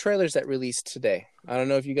got 2 trailers that released today. I don't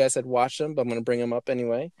know if you guys had watched them, but I'm gonna bring them up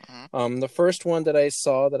anyway. Mm-hmm. The first one that I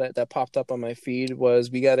saw that popped up on my feed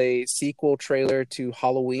was we got a sequel trailer to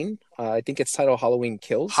Halloween. I think it's titled Halloween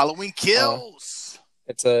Kills. Halloween Kills.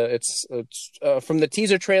 It's from the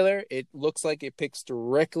teaser trailer. It looks like it picks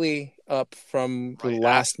directly up from the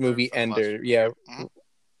last movie, Ender. Yeah. Mm-hmm.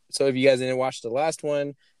 So if you guys didn't watch the last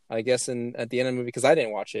one, I guess at the end of the movie, because I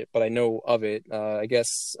didn't watch it, but I know of it. I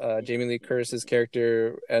guess Jamie Lee Curtis's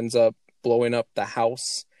character ends up blowing up the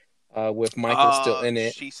house with Michael still in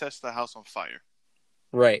it. She sets the house on fire.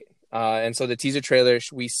 Right. And so the teaser trailer,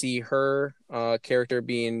 we see her character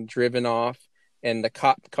being driven off, and the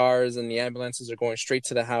cop cars and the ambulances are going straight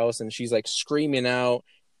to the house, and she's like screaming out,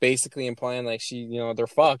 basically implying like they're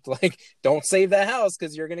fucked. Like, don't save that house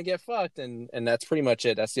because you're gonna get fucked, and that's pretty much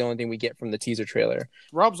it. That's the only thing we get from the teaser trailer.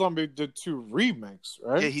 Rob Zombie did 2 remakes,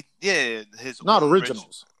 right? Yeah, his not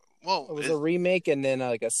originals. Well, it was a remake and then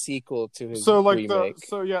like a sequel to his remake.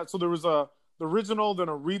 So there was the original, then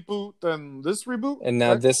a reboot, then this reboot, and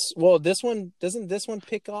now right? this one doesn't this one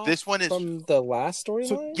pick off. This one is from the last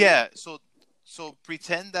storyline. So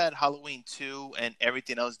pretend that Halloween 2 and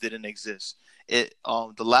everything else didn't exist. It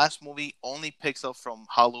the last movie only picks up from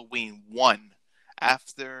Halloween 1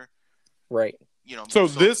 after, right? So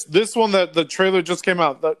this one that the trailer just came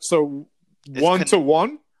out. 1 to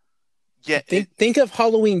 1. Yeah, think of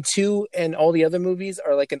Halloween 2 and all the other movies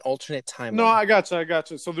are like an alternate timeline. No, I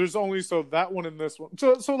gotcha. So there's only that one and this one.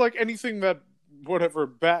 So like anything that whatever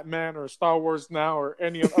Batman or Star Wars now or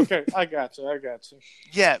any of okay, I gotcha.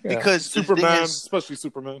 Yeah, because Superman, especially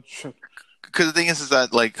Superman. Because the thing is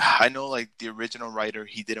that like I know like the original writer,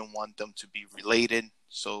 he didn't want them to be related,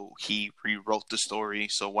 so he rewrote the story.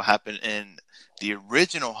 So what happened in the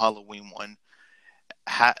original Halloween one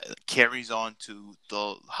carries on to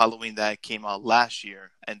the Halloween that came out last year,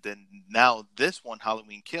 and then now this one,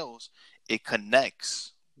 Halloween Kills, it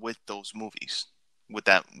connects with those movies, with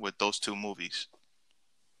those 2 movies.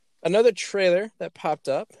 Another trailer that popped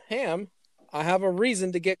up, Ham, I have a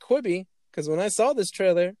reason to get Quibi, because when I saw this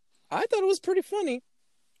trailer, I thought it was pretty funny.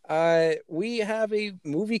 We have a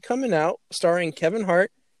movie coming out starring Kevin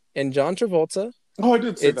Hart and John Travolta. Oh, I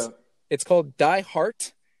did see that. It's called Die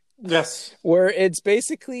Hart. Yes. Where it's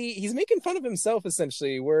basically, he's making fun of himself,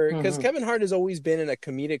 essentially, because Kevin Hart has always been in a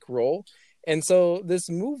comedic role. And so this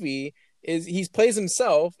movie he plays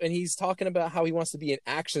himself, and he's talking about how he wants to be an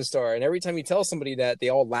action star. And every time he tells somebody that, they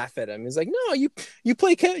all laugh at him. He's like, no, you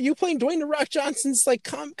playing Dwayne The Rock Johnson's like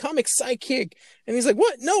comic sidekick. And he's like,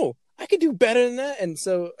 what? No, I could do better than that. And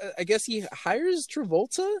so I guess he hires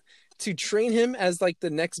Travolta to train him as like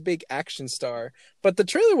the next big action star. But the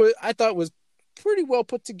trailer I thought was pretty well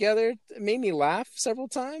put together. It made me laugh several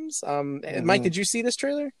times. Mike, did you see this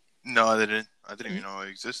trailer? No, I didn't even know it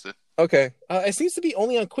existed. Okay. It seems to be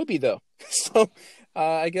only on Quibi though. So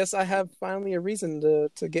I guess I have finally a reason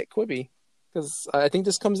to get Quibi, because I think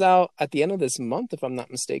this comes out at the end of this month, if I'm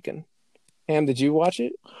not mistaken. Ham, did you watch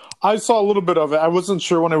it? I saw a little bit of it. I wasn't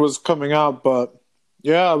sure when it was coming out, but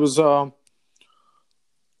yeah, I was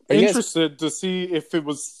interested to see if it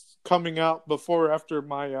was coming out before or after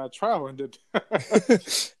my trial ended.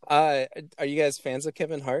 Are you guys fans of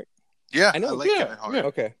Kevin Hart? Yeah, I know. Kevin Hart. Yeah.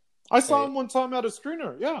 Okay. I saw him one time at a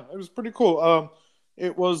screener. Yeah, it was pretty cool.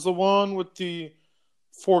 It was the one with the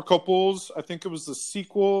 4 couples. I think it was the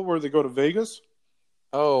sequel where they go to Vegas.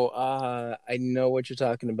 Oh, I know what you're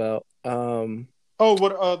talking about.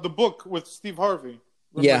 The book with Steve Harvey.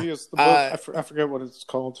 Remember, yeah, the book. I forget what it's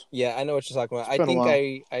called. Yeah, I know what you're talking about. I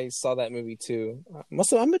think I saw that movie too. I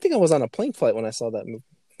think I was on a plane flight when I saw that movie.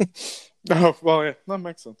 Oh, well, yeah, that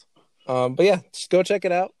makes sense. But yeah, just go check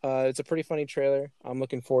it out. It's a pretty funny trailer. I'm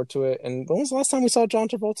looking forward to it. And when was the last time we saw John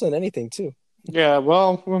Travolta in anything too? Yeah,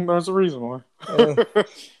 well, there's a reason why. All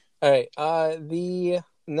right. The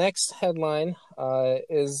next headline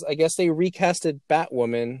is, I guess they recasted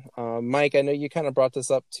Batwoman. Mike, I know you kind of brought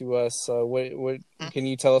this up to us. What can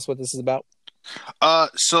you tell us what this is about?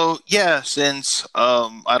 So yeah, since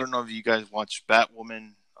I don't know if you guys watch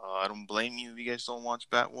Batwoman. I don't blame you if you guys don't watch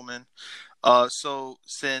Batwoman. So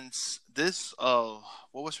since this, what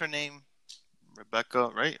was her name? Rebecca,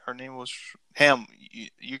 right? Her name was Ham.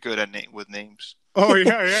 You're good at with names. Oh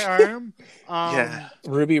yeah, I am. Yeah,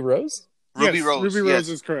 Ruby Rose. Ruby Rose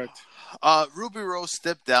is correct. Ruby Rose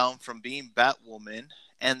stepped down from being Batwoman,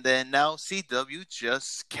 and then now CW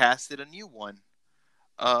just casted a new one.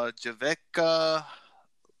 Javeka.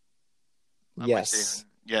 Yes.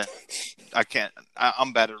 Yeah, I can't.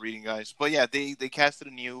 I'm bad at reading, guys. But yeah, they casted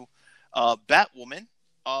a new Batwoman.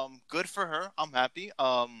 Good for her. I'm happy.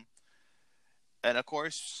 And of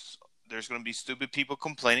course, there's going to be stupid people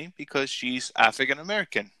complaining because she's African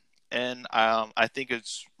American, and I think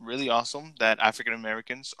it's really awesome that African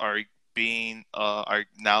Americans are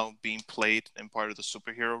now being played in part of the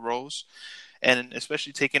superhero roles, and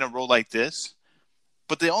especially taking a role like this.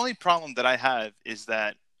 But the only problem that I have is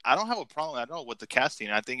that I don't have a problem at all with the casting.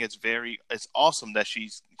 I think it's awesome that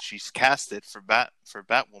she's casted for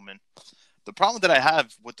Batwoman. The problem that I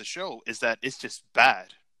have with the show is that it's just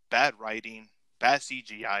bad. bad writing, bad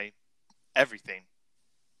CGI, everything.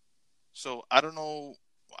 So I don't know.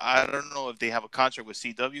 I don't know if they have a contract with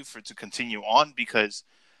CW for to continue on, because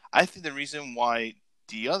I think the reason why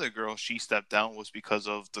the other girl, she stepped down, was because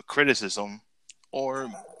of the criticism, or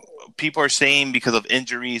people are saying because of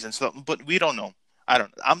injuries and stuff. But we don't know. I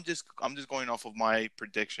don't. I'm just going off of my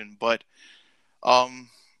prediction. But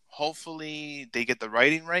hopefully they get the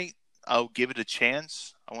writing right. I'll give it a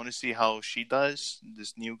chance. I want to see how she does.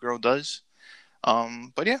 This new girl does.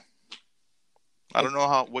 But yeah, I don't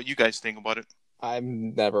know what you guys think about it. I've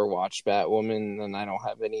never watched Batwoman, and I don't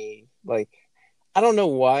have any, like, I don't know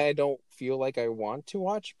why I don't feel like I want to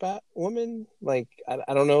watch Batwoman. Like,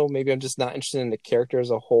 I don't know, maybe I'm just not interested in the character as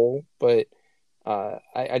a whole, but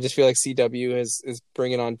I just feel like CW is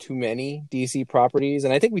bringing on too many DC properties,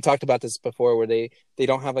 and I think we talked about this before, where they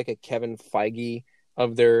don't have like a Kevin Feige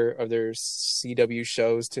of their CW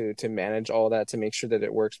shows to manage all that, to make sure that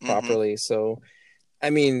it works properly. So I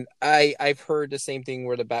mean, I've heard the same thing,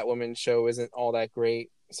 where the Batwoman show isn't all that great,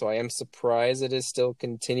 so I am surprised it is still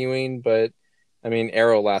continuing. But I mean,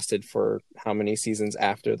 Arrow lasted for how many seasons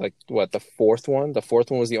after? Like, what, the fourth one? The fourth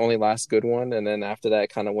one was the only last good one, and then after that, it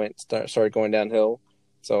kind of started going downhill.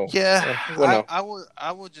 So yeah, well,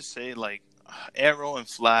 I would just say, like, Arrow and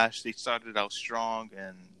Flash, they started out strong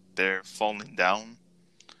and they're falling down.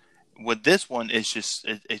 With this one, it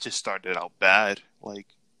just started out bad. Like,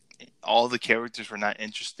 all the characters were not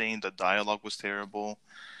interesting. The dialogue was terrible.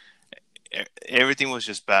 Everything was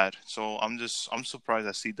just bad. So I'm surprised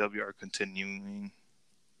that CW are continuing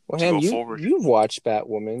well, to Ham, go forward. You've watched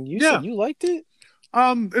Batwoman. You said you liked it.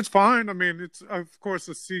 It's fine. I mean, it's of course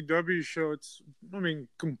a CW show. It's, I mean,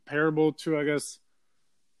 comparable to, I guess,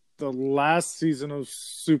 the last season of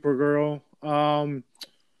Supergirl.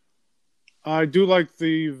 I do like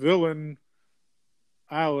the villain,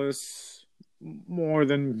 Alice, more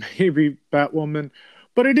than maybe Batwoman,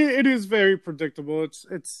 but it is very predictable.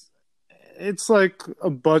 It's like a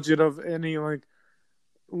budget of any, like,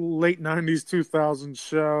 late 90s 2000s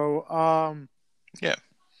show. Yeah,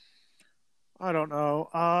 I don't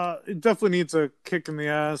know. It definitely needs a kick in the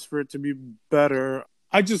ass for it to be better.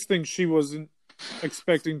 I just think she wasn't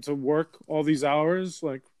expecting to work all these hours,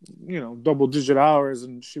 like, double digit hours,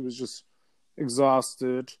 and she was just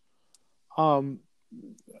exhausted.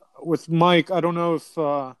 With Mike, I don't know if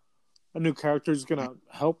a new character is going to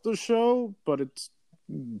help the show, but it's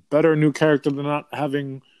better a new character than not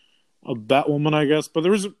having a Batwoman, I guess. But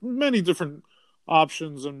there's many different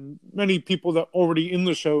options, and many people that already in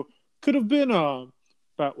the show could have been a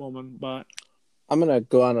Batwoman. But I'm gonna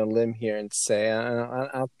go on a limb here and say,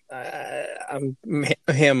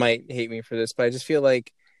 Ham might hate me for this, but I just feel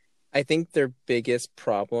like I think their biggest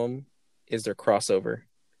problem is their crossover.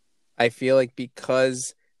 I feel like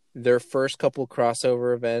because their first couple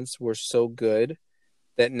crossover events were so good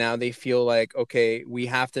that now they feel like, okay, we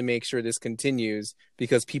have to make sure this continues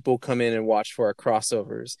because people come in and watch for our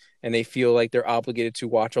crossovers, and they feel like they're obligated to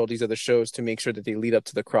watch all these other shows to make sure that they lead up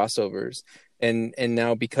to the crossovers. And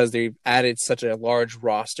now, because they've added such a large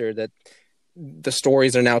roster, that the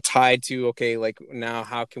stories are now tied to, okay, like, now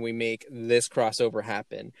how can we make this crossover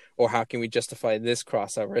happen, or how can we justify this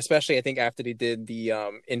crossover? Especially, I think, after they did the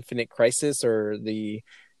Infinite Crisis, or they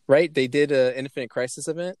did a Infinite Crisis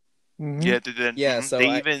event. Mm-hmm. Yeah, they did. Yeah, so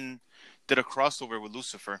they even did a crossover with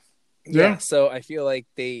Lucifer. Yeah, so I feel like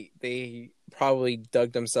they probably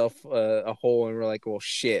dug themselves a hole and were like, well,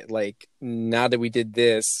 shit, like, now that we did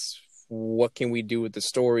this, what can we do with the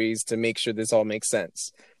stories to make sure this all makes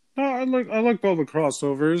sense? I liked all the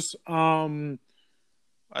crossovers.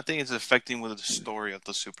 I think it's affecting with the story of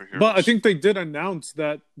the superheroes. But I think they did announce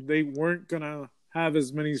that they weren't gonna have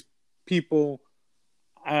as many people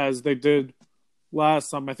as they did last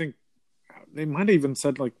time. I think they might have even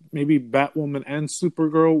said, like, maybe Batwoman and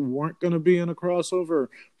Supergirl weren't going to be in a crossover.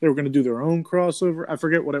 They were going to do their own crossover. I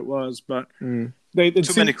forget what it was, but many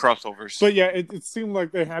crossovers. But yeah, it seemed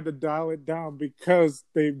like they had to dial it down because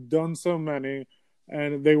they've done so many,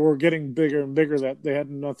 and they were getting bigger and bigger that they had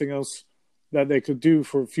nothing else that they could do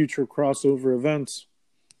for future crossover events.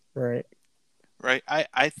 Right.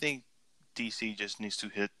 I think DC just needs to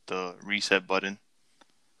hit the reset button.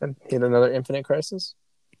 And hit another Infinite Crisis?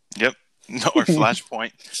 Yep. Or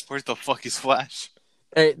Flashpoint. Where the fuck is Flash?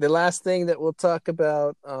 All right, the last thing that we'll talk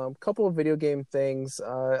about, a couple of video game things.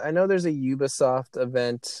 I know there's a Ubisoft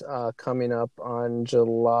event coming up on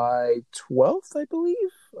July 12th, I believe.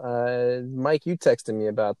 Mike, you texted me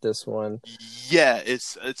about this one. Yeah,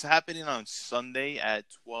 it's happening on Sunday at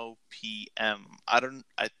 12 p.m.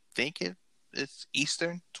 I think it's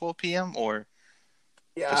Eastern, 12 p.m. or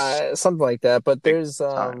Yeah, something like that. But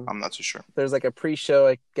I'm not too sure. there's like a pre-show,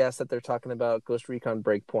 I guess, that they're talking about Ghost Recon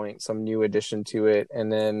Breakpoint, some new addition to it,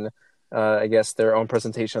 and then I guess their own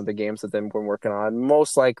presentation of the games that they've been working on.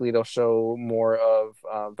 Most likely, they'll show more of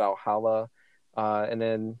Valhalla, and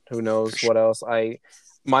then who knows what else. I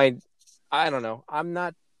don't know. I'm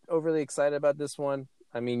not overly excited about this one.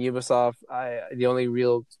 I mean, Ubisoft.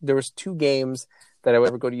 There was 2 games that I would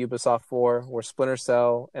ever go to Ubisoft for were Splinter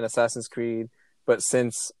Cell and Assassin's Creed. But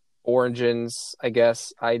since Origins, I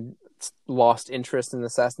guess I lost interest in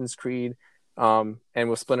Assassin's Creed, and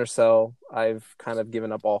with Splinter Cell, I've kind of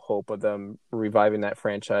given up all hope of them reviving that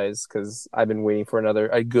franchise because I've been waiting for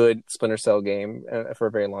a good Splinter Cell game for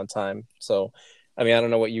a very long time. So, I mean, I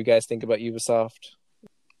don't know what you guys think about Ubisoft.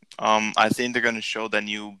 I think they're going to show the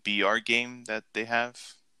new BR game that they have,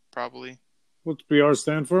 probably. What's BR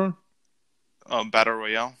stand for? Battle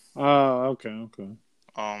Royale. Okay.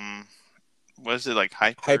 What is it, like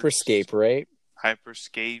Hyperscape, right?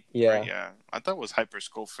 Hyperscape? Yeah. Right? Yeah. I thought it was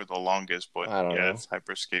Hyperscope for the longest, but I don't know. It's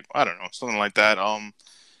Hyperscape. I don't know. Something like that.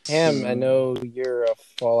 Ham, I know you're a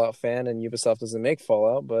Fallout fan, and Ubisoft doesn't make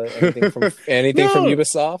Fallout, but anything from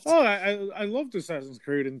Ubisoft? Oh, I loved Assassin's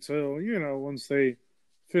Creed until once they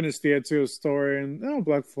finished the Ezio story, and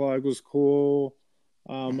Black Flag was cool.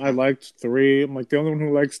 I liked 3. I'm like the only one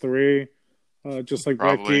who likes 3, just like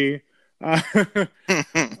Probably. Becky.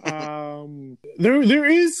 There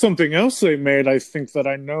is something else they made. I think that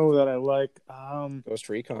I know that I like. Ghost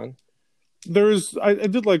Recon. I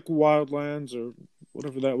did like Wildlands or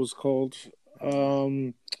whatever that was called.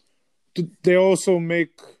 They also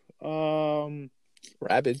make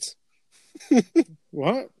Rabbids.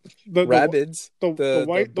 What? Rabbids. The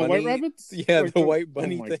white rabbits? Yeah, like the white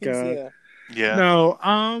bunny things. God. Yeah. No,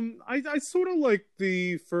 I sort of like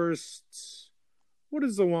the first. What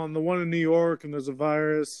is the one? The one in New York, and there's a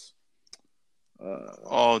virus.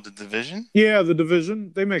 The Division? Yeah, the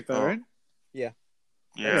Division. They make that, right? Yeah.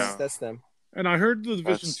 Yeah. That's them. And I heard the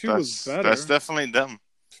Division 2 was better. That's definitely them.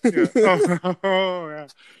 Yeah. Oh, yeah.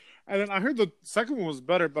 And then I heard the second one was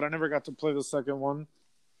better, but I never got to play the second one.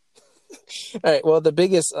 All right. Well, the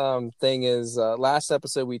biggest thing is last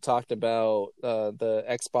episode we talked about the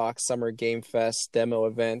Xbox Summer Game Fest demo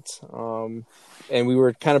event, and we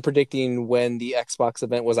were kind of predicting when the Xbox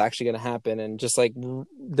event was actually going to happen. And just like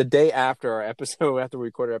the day after our episode, after we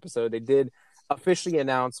recorded our episode, they did officially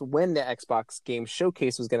announce when the Xbox Game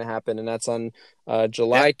Showcase was going to happen, and that's on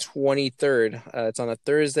July 23rd. It's on a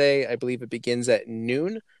Thursday, I believe. It begins at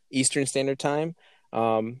noon Eastern Standard Time.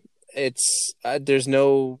 It's there's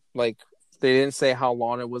no they didn't say how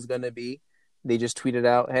long it was going to be. They just tweeted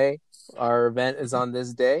out, "Hey, our event is on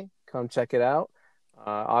this day. Come check it out."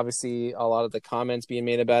 Obviously, a lot of the comments being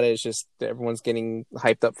made about it is just everyone's getting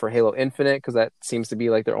hyped up for Halo Infinite because that seems to be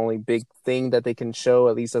like their only big thing that they can show,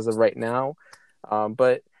 at least as of right now.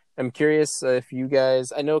 But I'm curious if you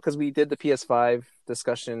guys, I know because we did the PS5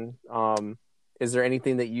 discussion. Is there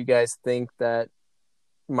anything that you guys think that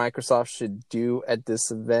Microsoft should do at this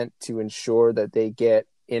event to ensure that they get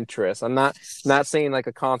interest? I'm not saying like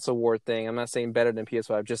a console war thing. I'm not saying better than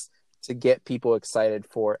PS5, just to get people excited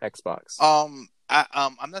for Xbox. I'm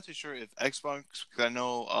not too sure if Xbox, because I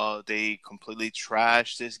know they completely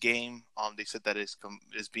trashed this game. They said that it's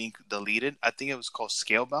being deleted. I think it was called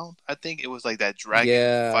Scalebound. I think it was like that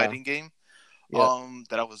dragon fighting game. Yeah.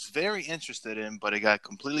 That I was very interested in, but it got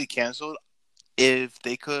completely canceled. If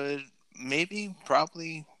they could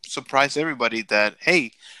probably surprise everybody that,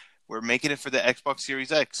 hey, we're making it for the Xbox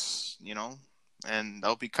Series X, and that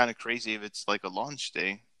would be kind of crazy if it's like a launch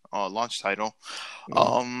title.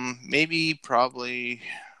 Yeah. Probably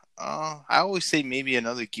I always say maybe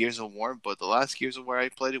another Gears of War, but the last Gears of War I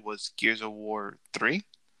played it was Gears of War 3.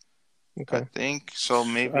 Okay. I think so.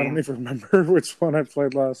 Maybe I don't even remember which one I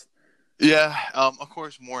played last. Yeah, of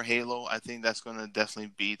course, more Halo. I think that's going to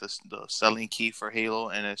definitely be the selling key for Halo,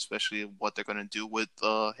 and especially what they're going to do with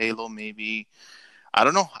Halo. Maybe, I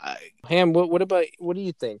don't know. Ham, what do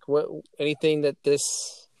you think? Anything that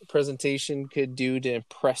this presentation could do to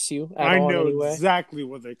impress you at all? I know exactly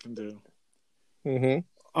what they can do. Mm-hmm.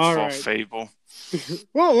 All right. Fable.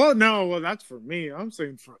 Well, that's for me. I'm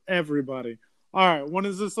saying for everybody. All right, when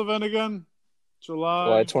is this event again?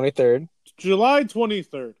 July 23rd. July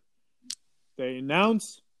 23rd. They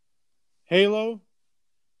announce Halo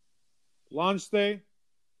launch day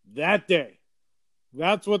that day.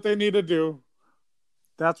 That's what they need to do.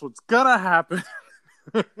 That's what's gonna happen.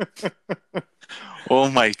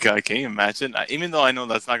 Oh my God, can you imagine? Even though I know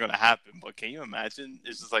that's not gonna happen, but can you imagine?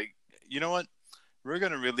 It's just like, you know what? We're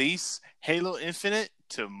gonna release Halo Infinite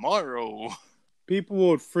tomorrow. People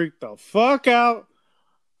would freak the fuck out.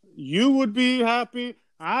 You would be happy.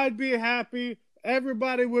 I'd be happy.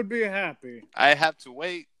 Everybody would be happy. I have to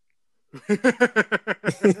wait.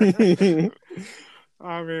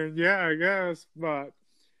 I mean, yeah, I guess, but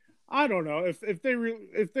I don't know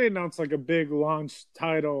if they announce like a big launch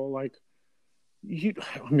title, like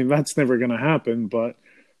I mean, that's never gonna happen, but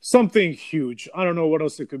something huge. I don't know what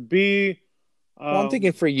else it could be. Well, I'm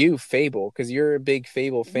thinking for you, Fable, because you're a big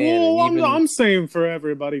Fable fan. Well, and I'm saying for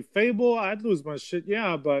everybody, Fable. I'd lose my shit,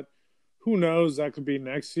 yeah, but who knows? That could be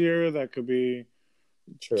next year. That could be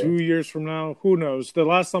 2 years from now. Who knows? The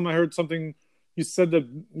last time I heard something, you said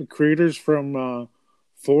the creators from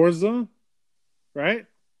Forza, right?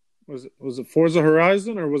 Was it Forza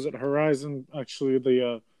Horizon, or was it Horizon actually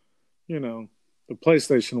the the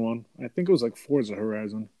PlayStation one? I think it was like Forza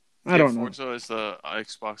Horizon. I don't know. Forza is the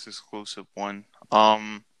Xbox exclusive one.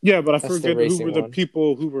 Yeah, but I forget who were the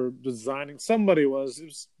people who were designing. Somebody was. It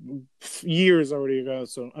was years already ago,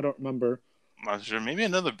 so I don't remember. I'm not sure. Maybe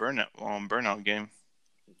another Burnout game.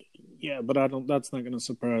 Yeah, but that's not going to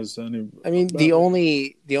surprise any. I mean, the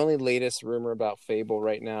only latest rumor about Fable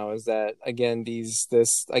right now is that again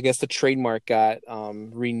I guess the trademark got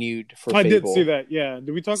renewed for Fable. I did see that. Yeah,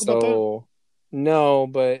 did we talk about that? No,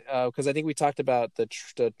 but because I think we talked about the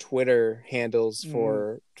Twitter handles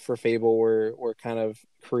for Fable were kind of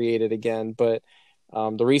created again, but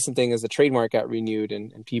the recent thing is the trademark got renewed,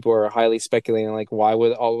 and people are highly speculating like, why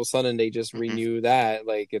would all of a sudden they just renew that?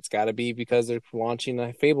 Like, it's got to be because they're launching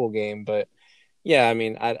a Fable game. But yeah, I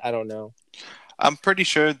mean, I don't know. I'm pretty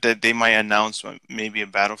sure that they might announce maybe a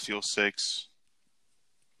Battlefield 6.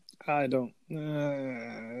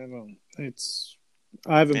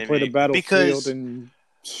 I haven't played a Battlefield in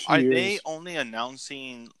years. Are they only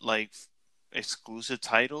announcing like exclusive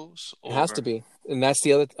titles? It has to be. And that's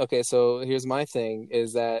the other. Okay, so here's my thing: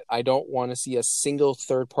 is that I don't want to see a single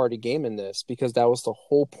third-party game in this, because that was the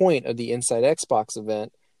whole point of the Inside Xbox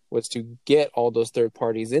event, was to get all those third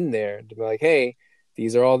parties in there to be like, hey,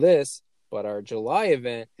 these are all this, but our July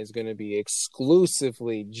event is going to be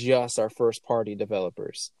exclusively just our first-party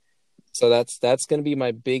developers. So that's going to be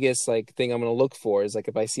my biggest thing I'm going to look for, is like,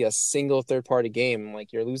 if I see a single third party game, I'm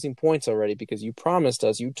like, you're losing points already, because you promised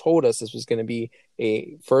us, you told us this was going to be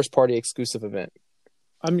a first party exclusive event.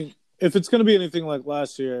 I mean, if it's going to be anything like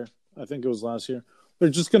last year, I think it was last year, they're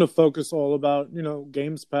just going to focus all about,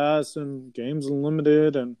 Games Pass and Games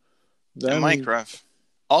Unlimited and Minecraft.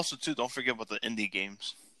 Also, too, don't forget about the indie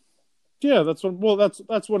games. Yeah, that's why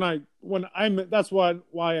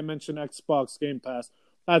I mentioned Xbox Game Pass.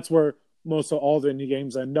 That's where most of all the indie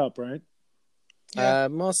games end up, right? Yeah.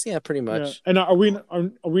 Pretty much. Yeah. And are we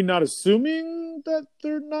not assuming that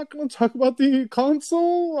they're not going to talk about the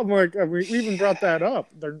console? I'm like, we even brought that up.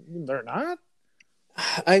 They're not.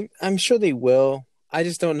 I'm sure they will. I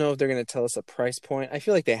just don't know if they're going to tell us a price point. I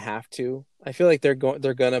feel like they have to. I feel like they're going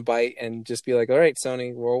to bite and just be like, all right,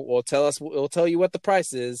 Sony, we'll tell you what the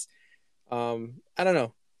price is. I don't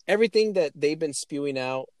know. Everything that they've been spewing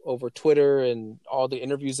out over Twitter and all the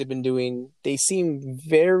interviews they've been doing, they seem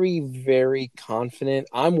very, very confident.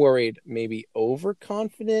 I'm worried maybe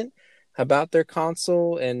overconfident about their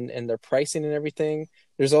console and their pricing and everything.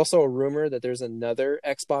 There's also a rumor that there's another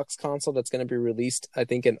Xbox console that's going to be released, I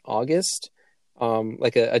think, in August,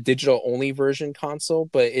 like a digital-only version console,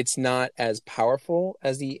 but it's not as powerful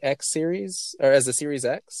as the X series, or as the Series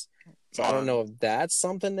X. So I don't know if that's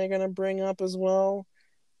something they're going to bring up as well.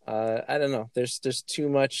 I don't know. There's too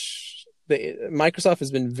much. Microsoft has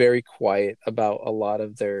been very quiet about a lot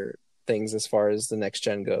of their things as far as the next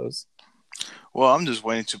gen goes. Well, I'm just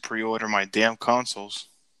waiting to pre-order my damn consoles.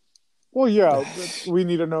 Well, yeah, we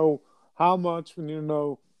need to know how much. We need to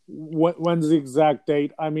know when's the exact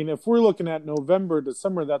date. I mean, if we're looking at November,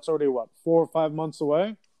 December, that's already 4 or 5 months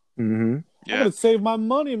away. Mm-hmm. Yeah. I'm gonna save my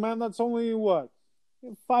money, man. That's only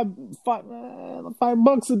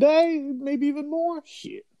 $5 a day, maybe even more.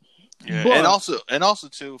 Shit. Yeah, and also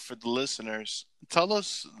too, for the listeners, let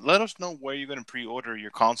us know where you're going to pre-order your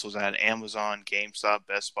consoles at: Amazon, GameStop,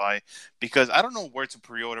 Best Buy, because I don't know where to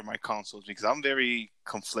pre-order my consoles, because I'm very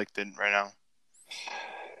conflicted right now.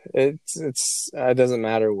 It doesn't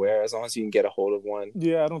matter where, as long as you can get a hold of one.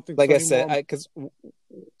 Yeah, I don't think. Like I said,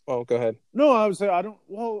 go ahead. No, I would say I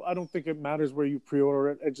don't think it matters where you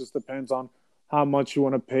pre-order it. It just depends on how much you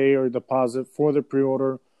want to pay or deposit for the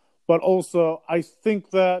pre-order. But also, I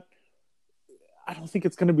don't think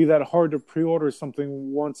it's going to be that hard to pre-order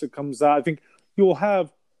something once it comes out. I think you'll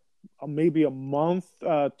have maybe a month,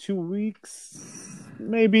 2 weeks.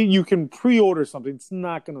 Maybe you can pre-order something. It's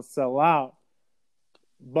not going to sell out.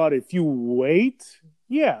 But if you wait,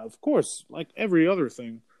 yeah, of course, like every other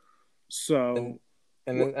thing. So,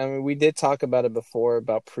 And I mean, we did talk about it before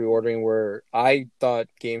about pre-ordering, where I thought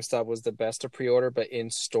GameStop was the best to pre-order, but in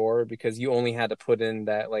store, because you only had to put in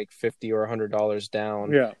that like $50 or $100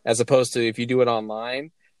 down, as opposed to if you do it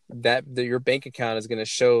online, your bank account is going to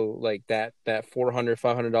show like that $400,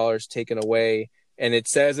 $500 taken away, and it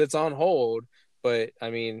says it's on hold. But I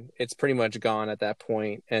mean, it's pretty much gone at that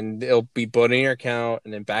point, and it'll be put in your account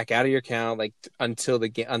and then back out of your account like until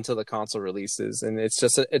the console releases. And it's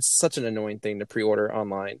such an annoying thing to pre-order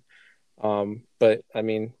online. But I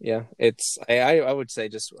mean, yeah, I would say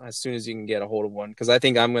just as soon as you can get a hold of one, because I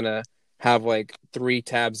think I'm gonna have like 3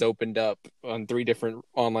 tabs opened up on 3 different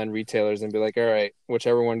online retailers and be like, all right,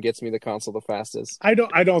 whichever one gets me the console the fastest. I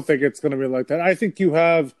don't think it's gonna be like that. I think you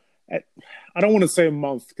have, I don't want to say a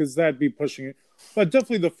month because that'd be pushing it. But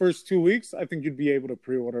definitely the first 2 weeks, I think you'd be able to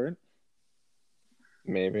pre-order it.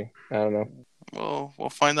 Maybe. I don't know. Well, we'll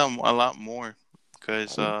find out a lot more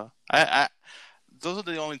because I those are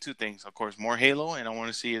the only 2 things. Of course, more Halo, and I want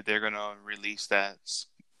to see if they're gonna release that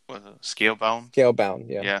Scalebound. Scalebound,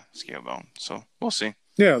 yeah. Yeah, Scalebound. So we'll see.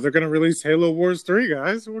 Yeah, they're gonna release Halo Wars 3,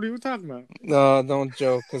 guys. What are you talking about? No, don't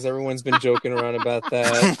joke, because everyone's been joking around about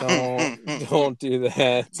that. Don't do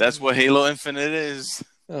that. That's what Halo Infinite is.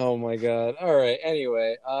 Oh my god. All right.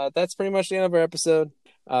 Anyway, that's pretty much the end of our episode.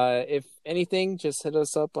 If anything, just hit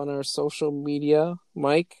us up on our social media,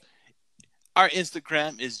 Mike. Our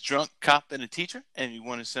Instagram is Drunk Cop and a Teacher, and if you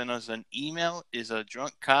want to send us an email, is a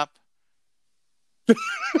Drunk Cop.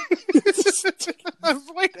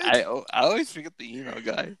 I always forget the email,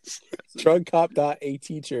 guys.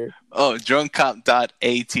 Drunkcop.ateacher. Oh,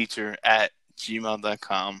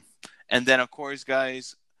 drunkcop.ateacher@gmail.com. And then, of course,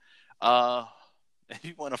 guys, if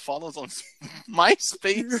you want to follow us on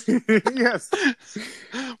MySpace, yes,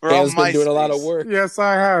 we're on MySpace. Been doing a lot of work. Yes,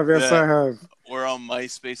 I have. I have. We're on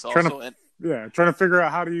MySpace also, trying to figure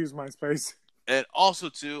out how to use MySpace. And also,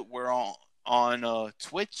 too, we're on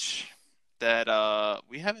Twitch. That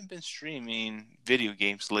we haven't been streaming video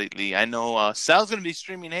games lately. I know Sal's gonna be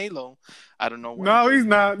streaming Halo. I don't know when. No, he's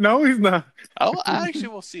not. I actually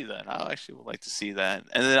will see that. I actually would like to see that.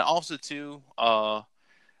 And then also too, our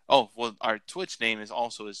Twitch name is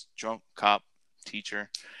Drunk Cop Teacher,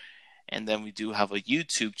 and then we do have a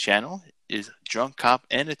YouTube channel is Drunk Cop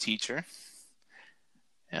and a Teacher.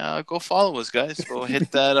 Go follow us, guys. Go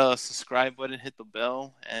hit that subscribe button, hit the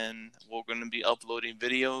bell, and we're gonna be uploading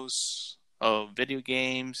videos of video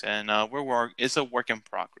games, and it's a work in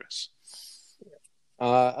progress.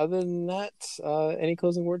 Other than that, any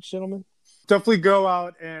closing words, gentlemen? Definitely go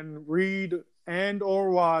out and read and or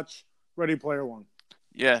watch Ready Player One.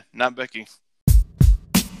 Yeah, not Becky.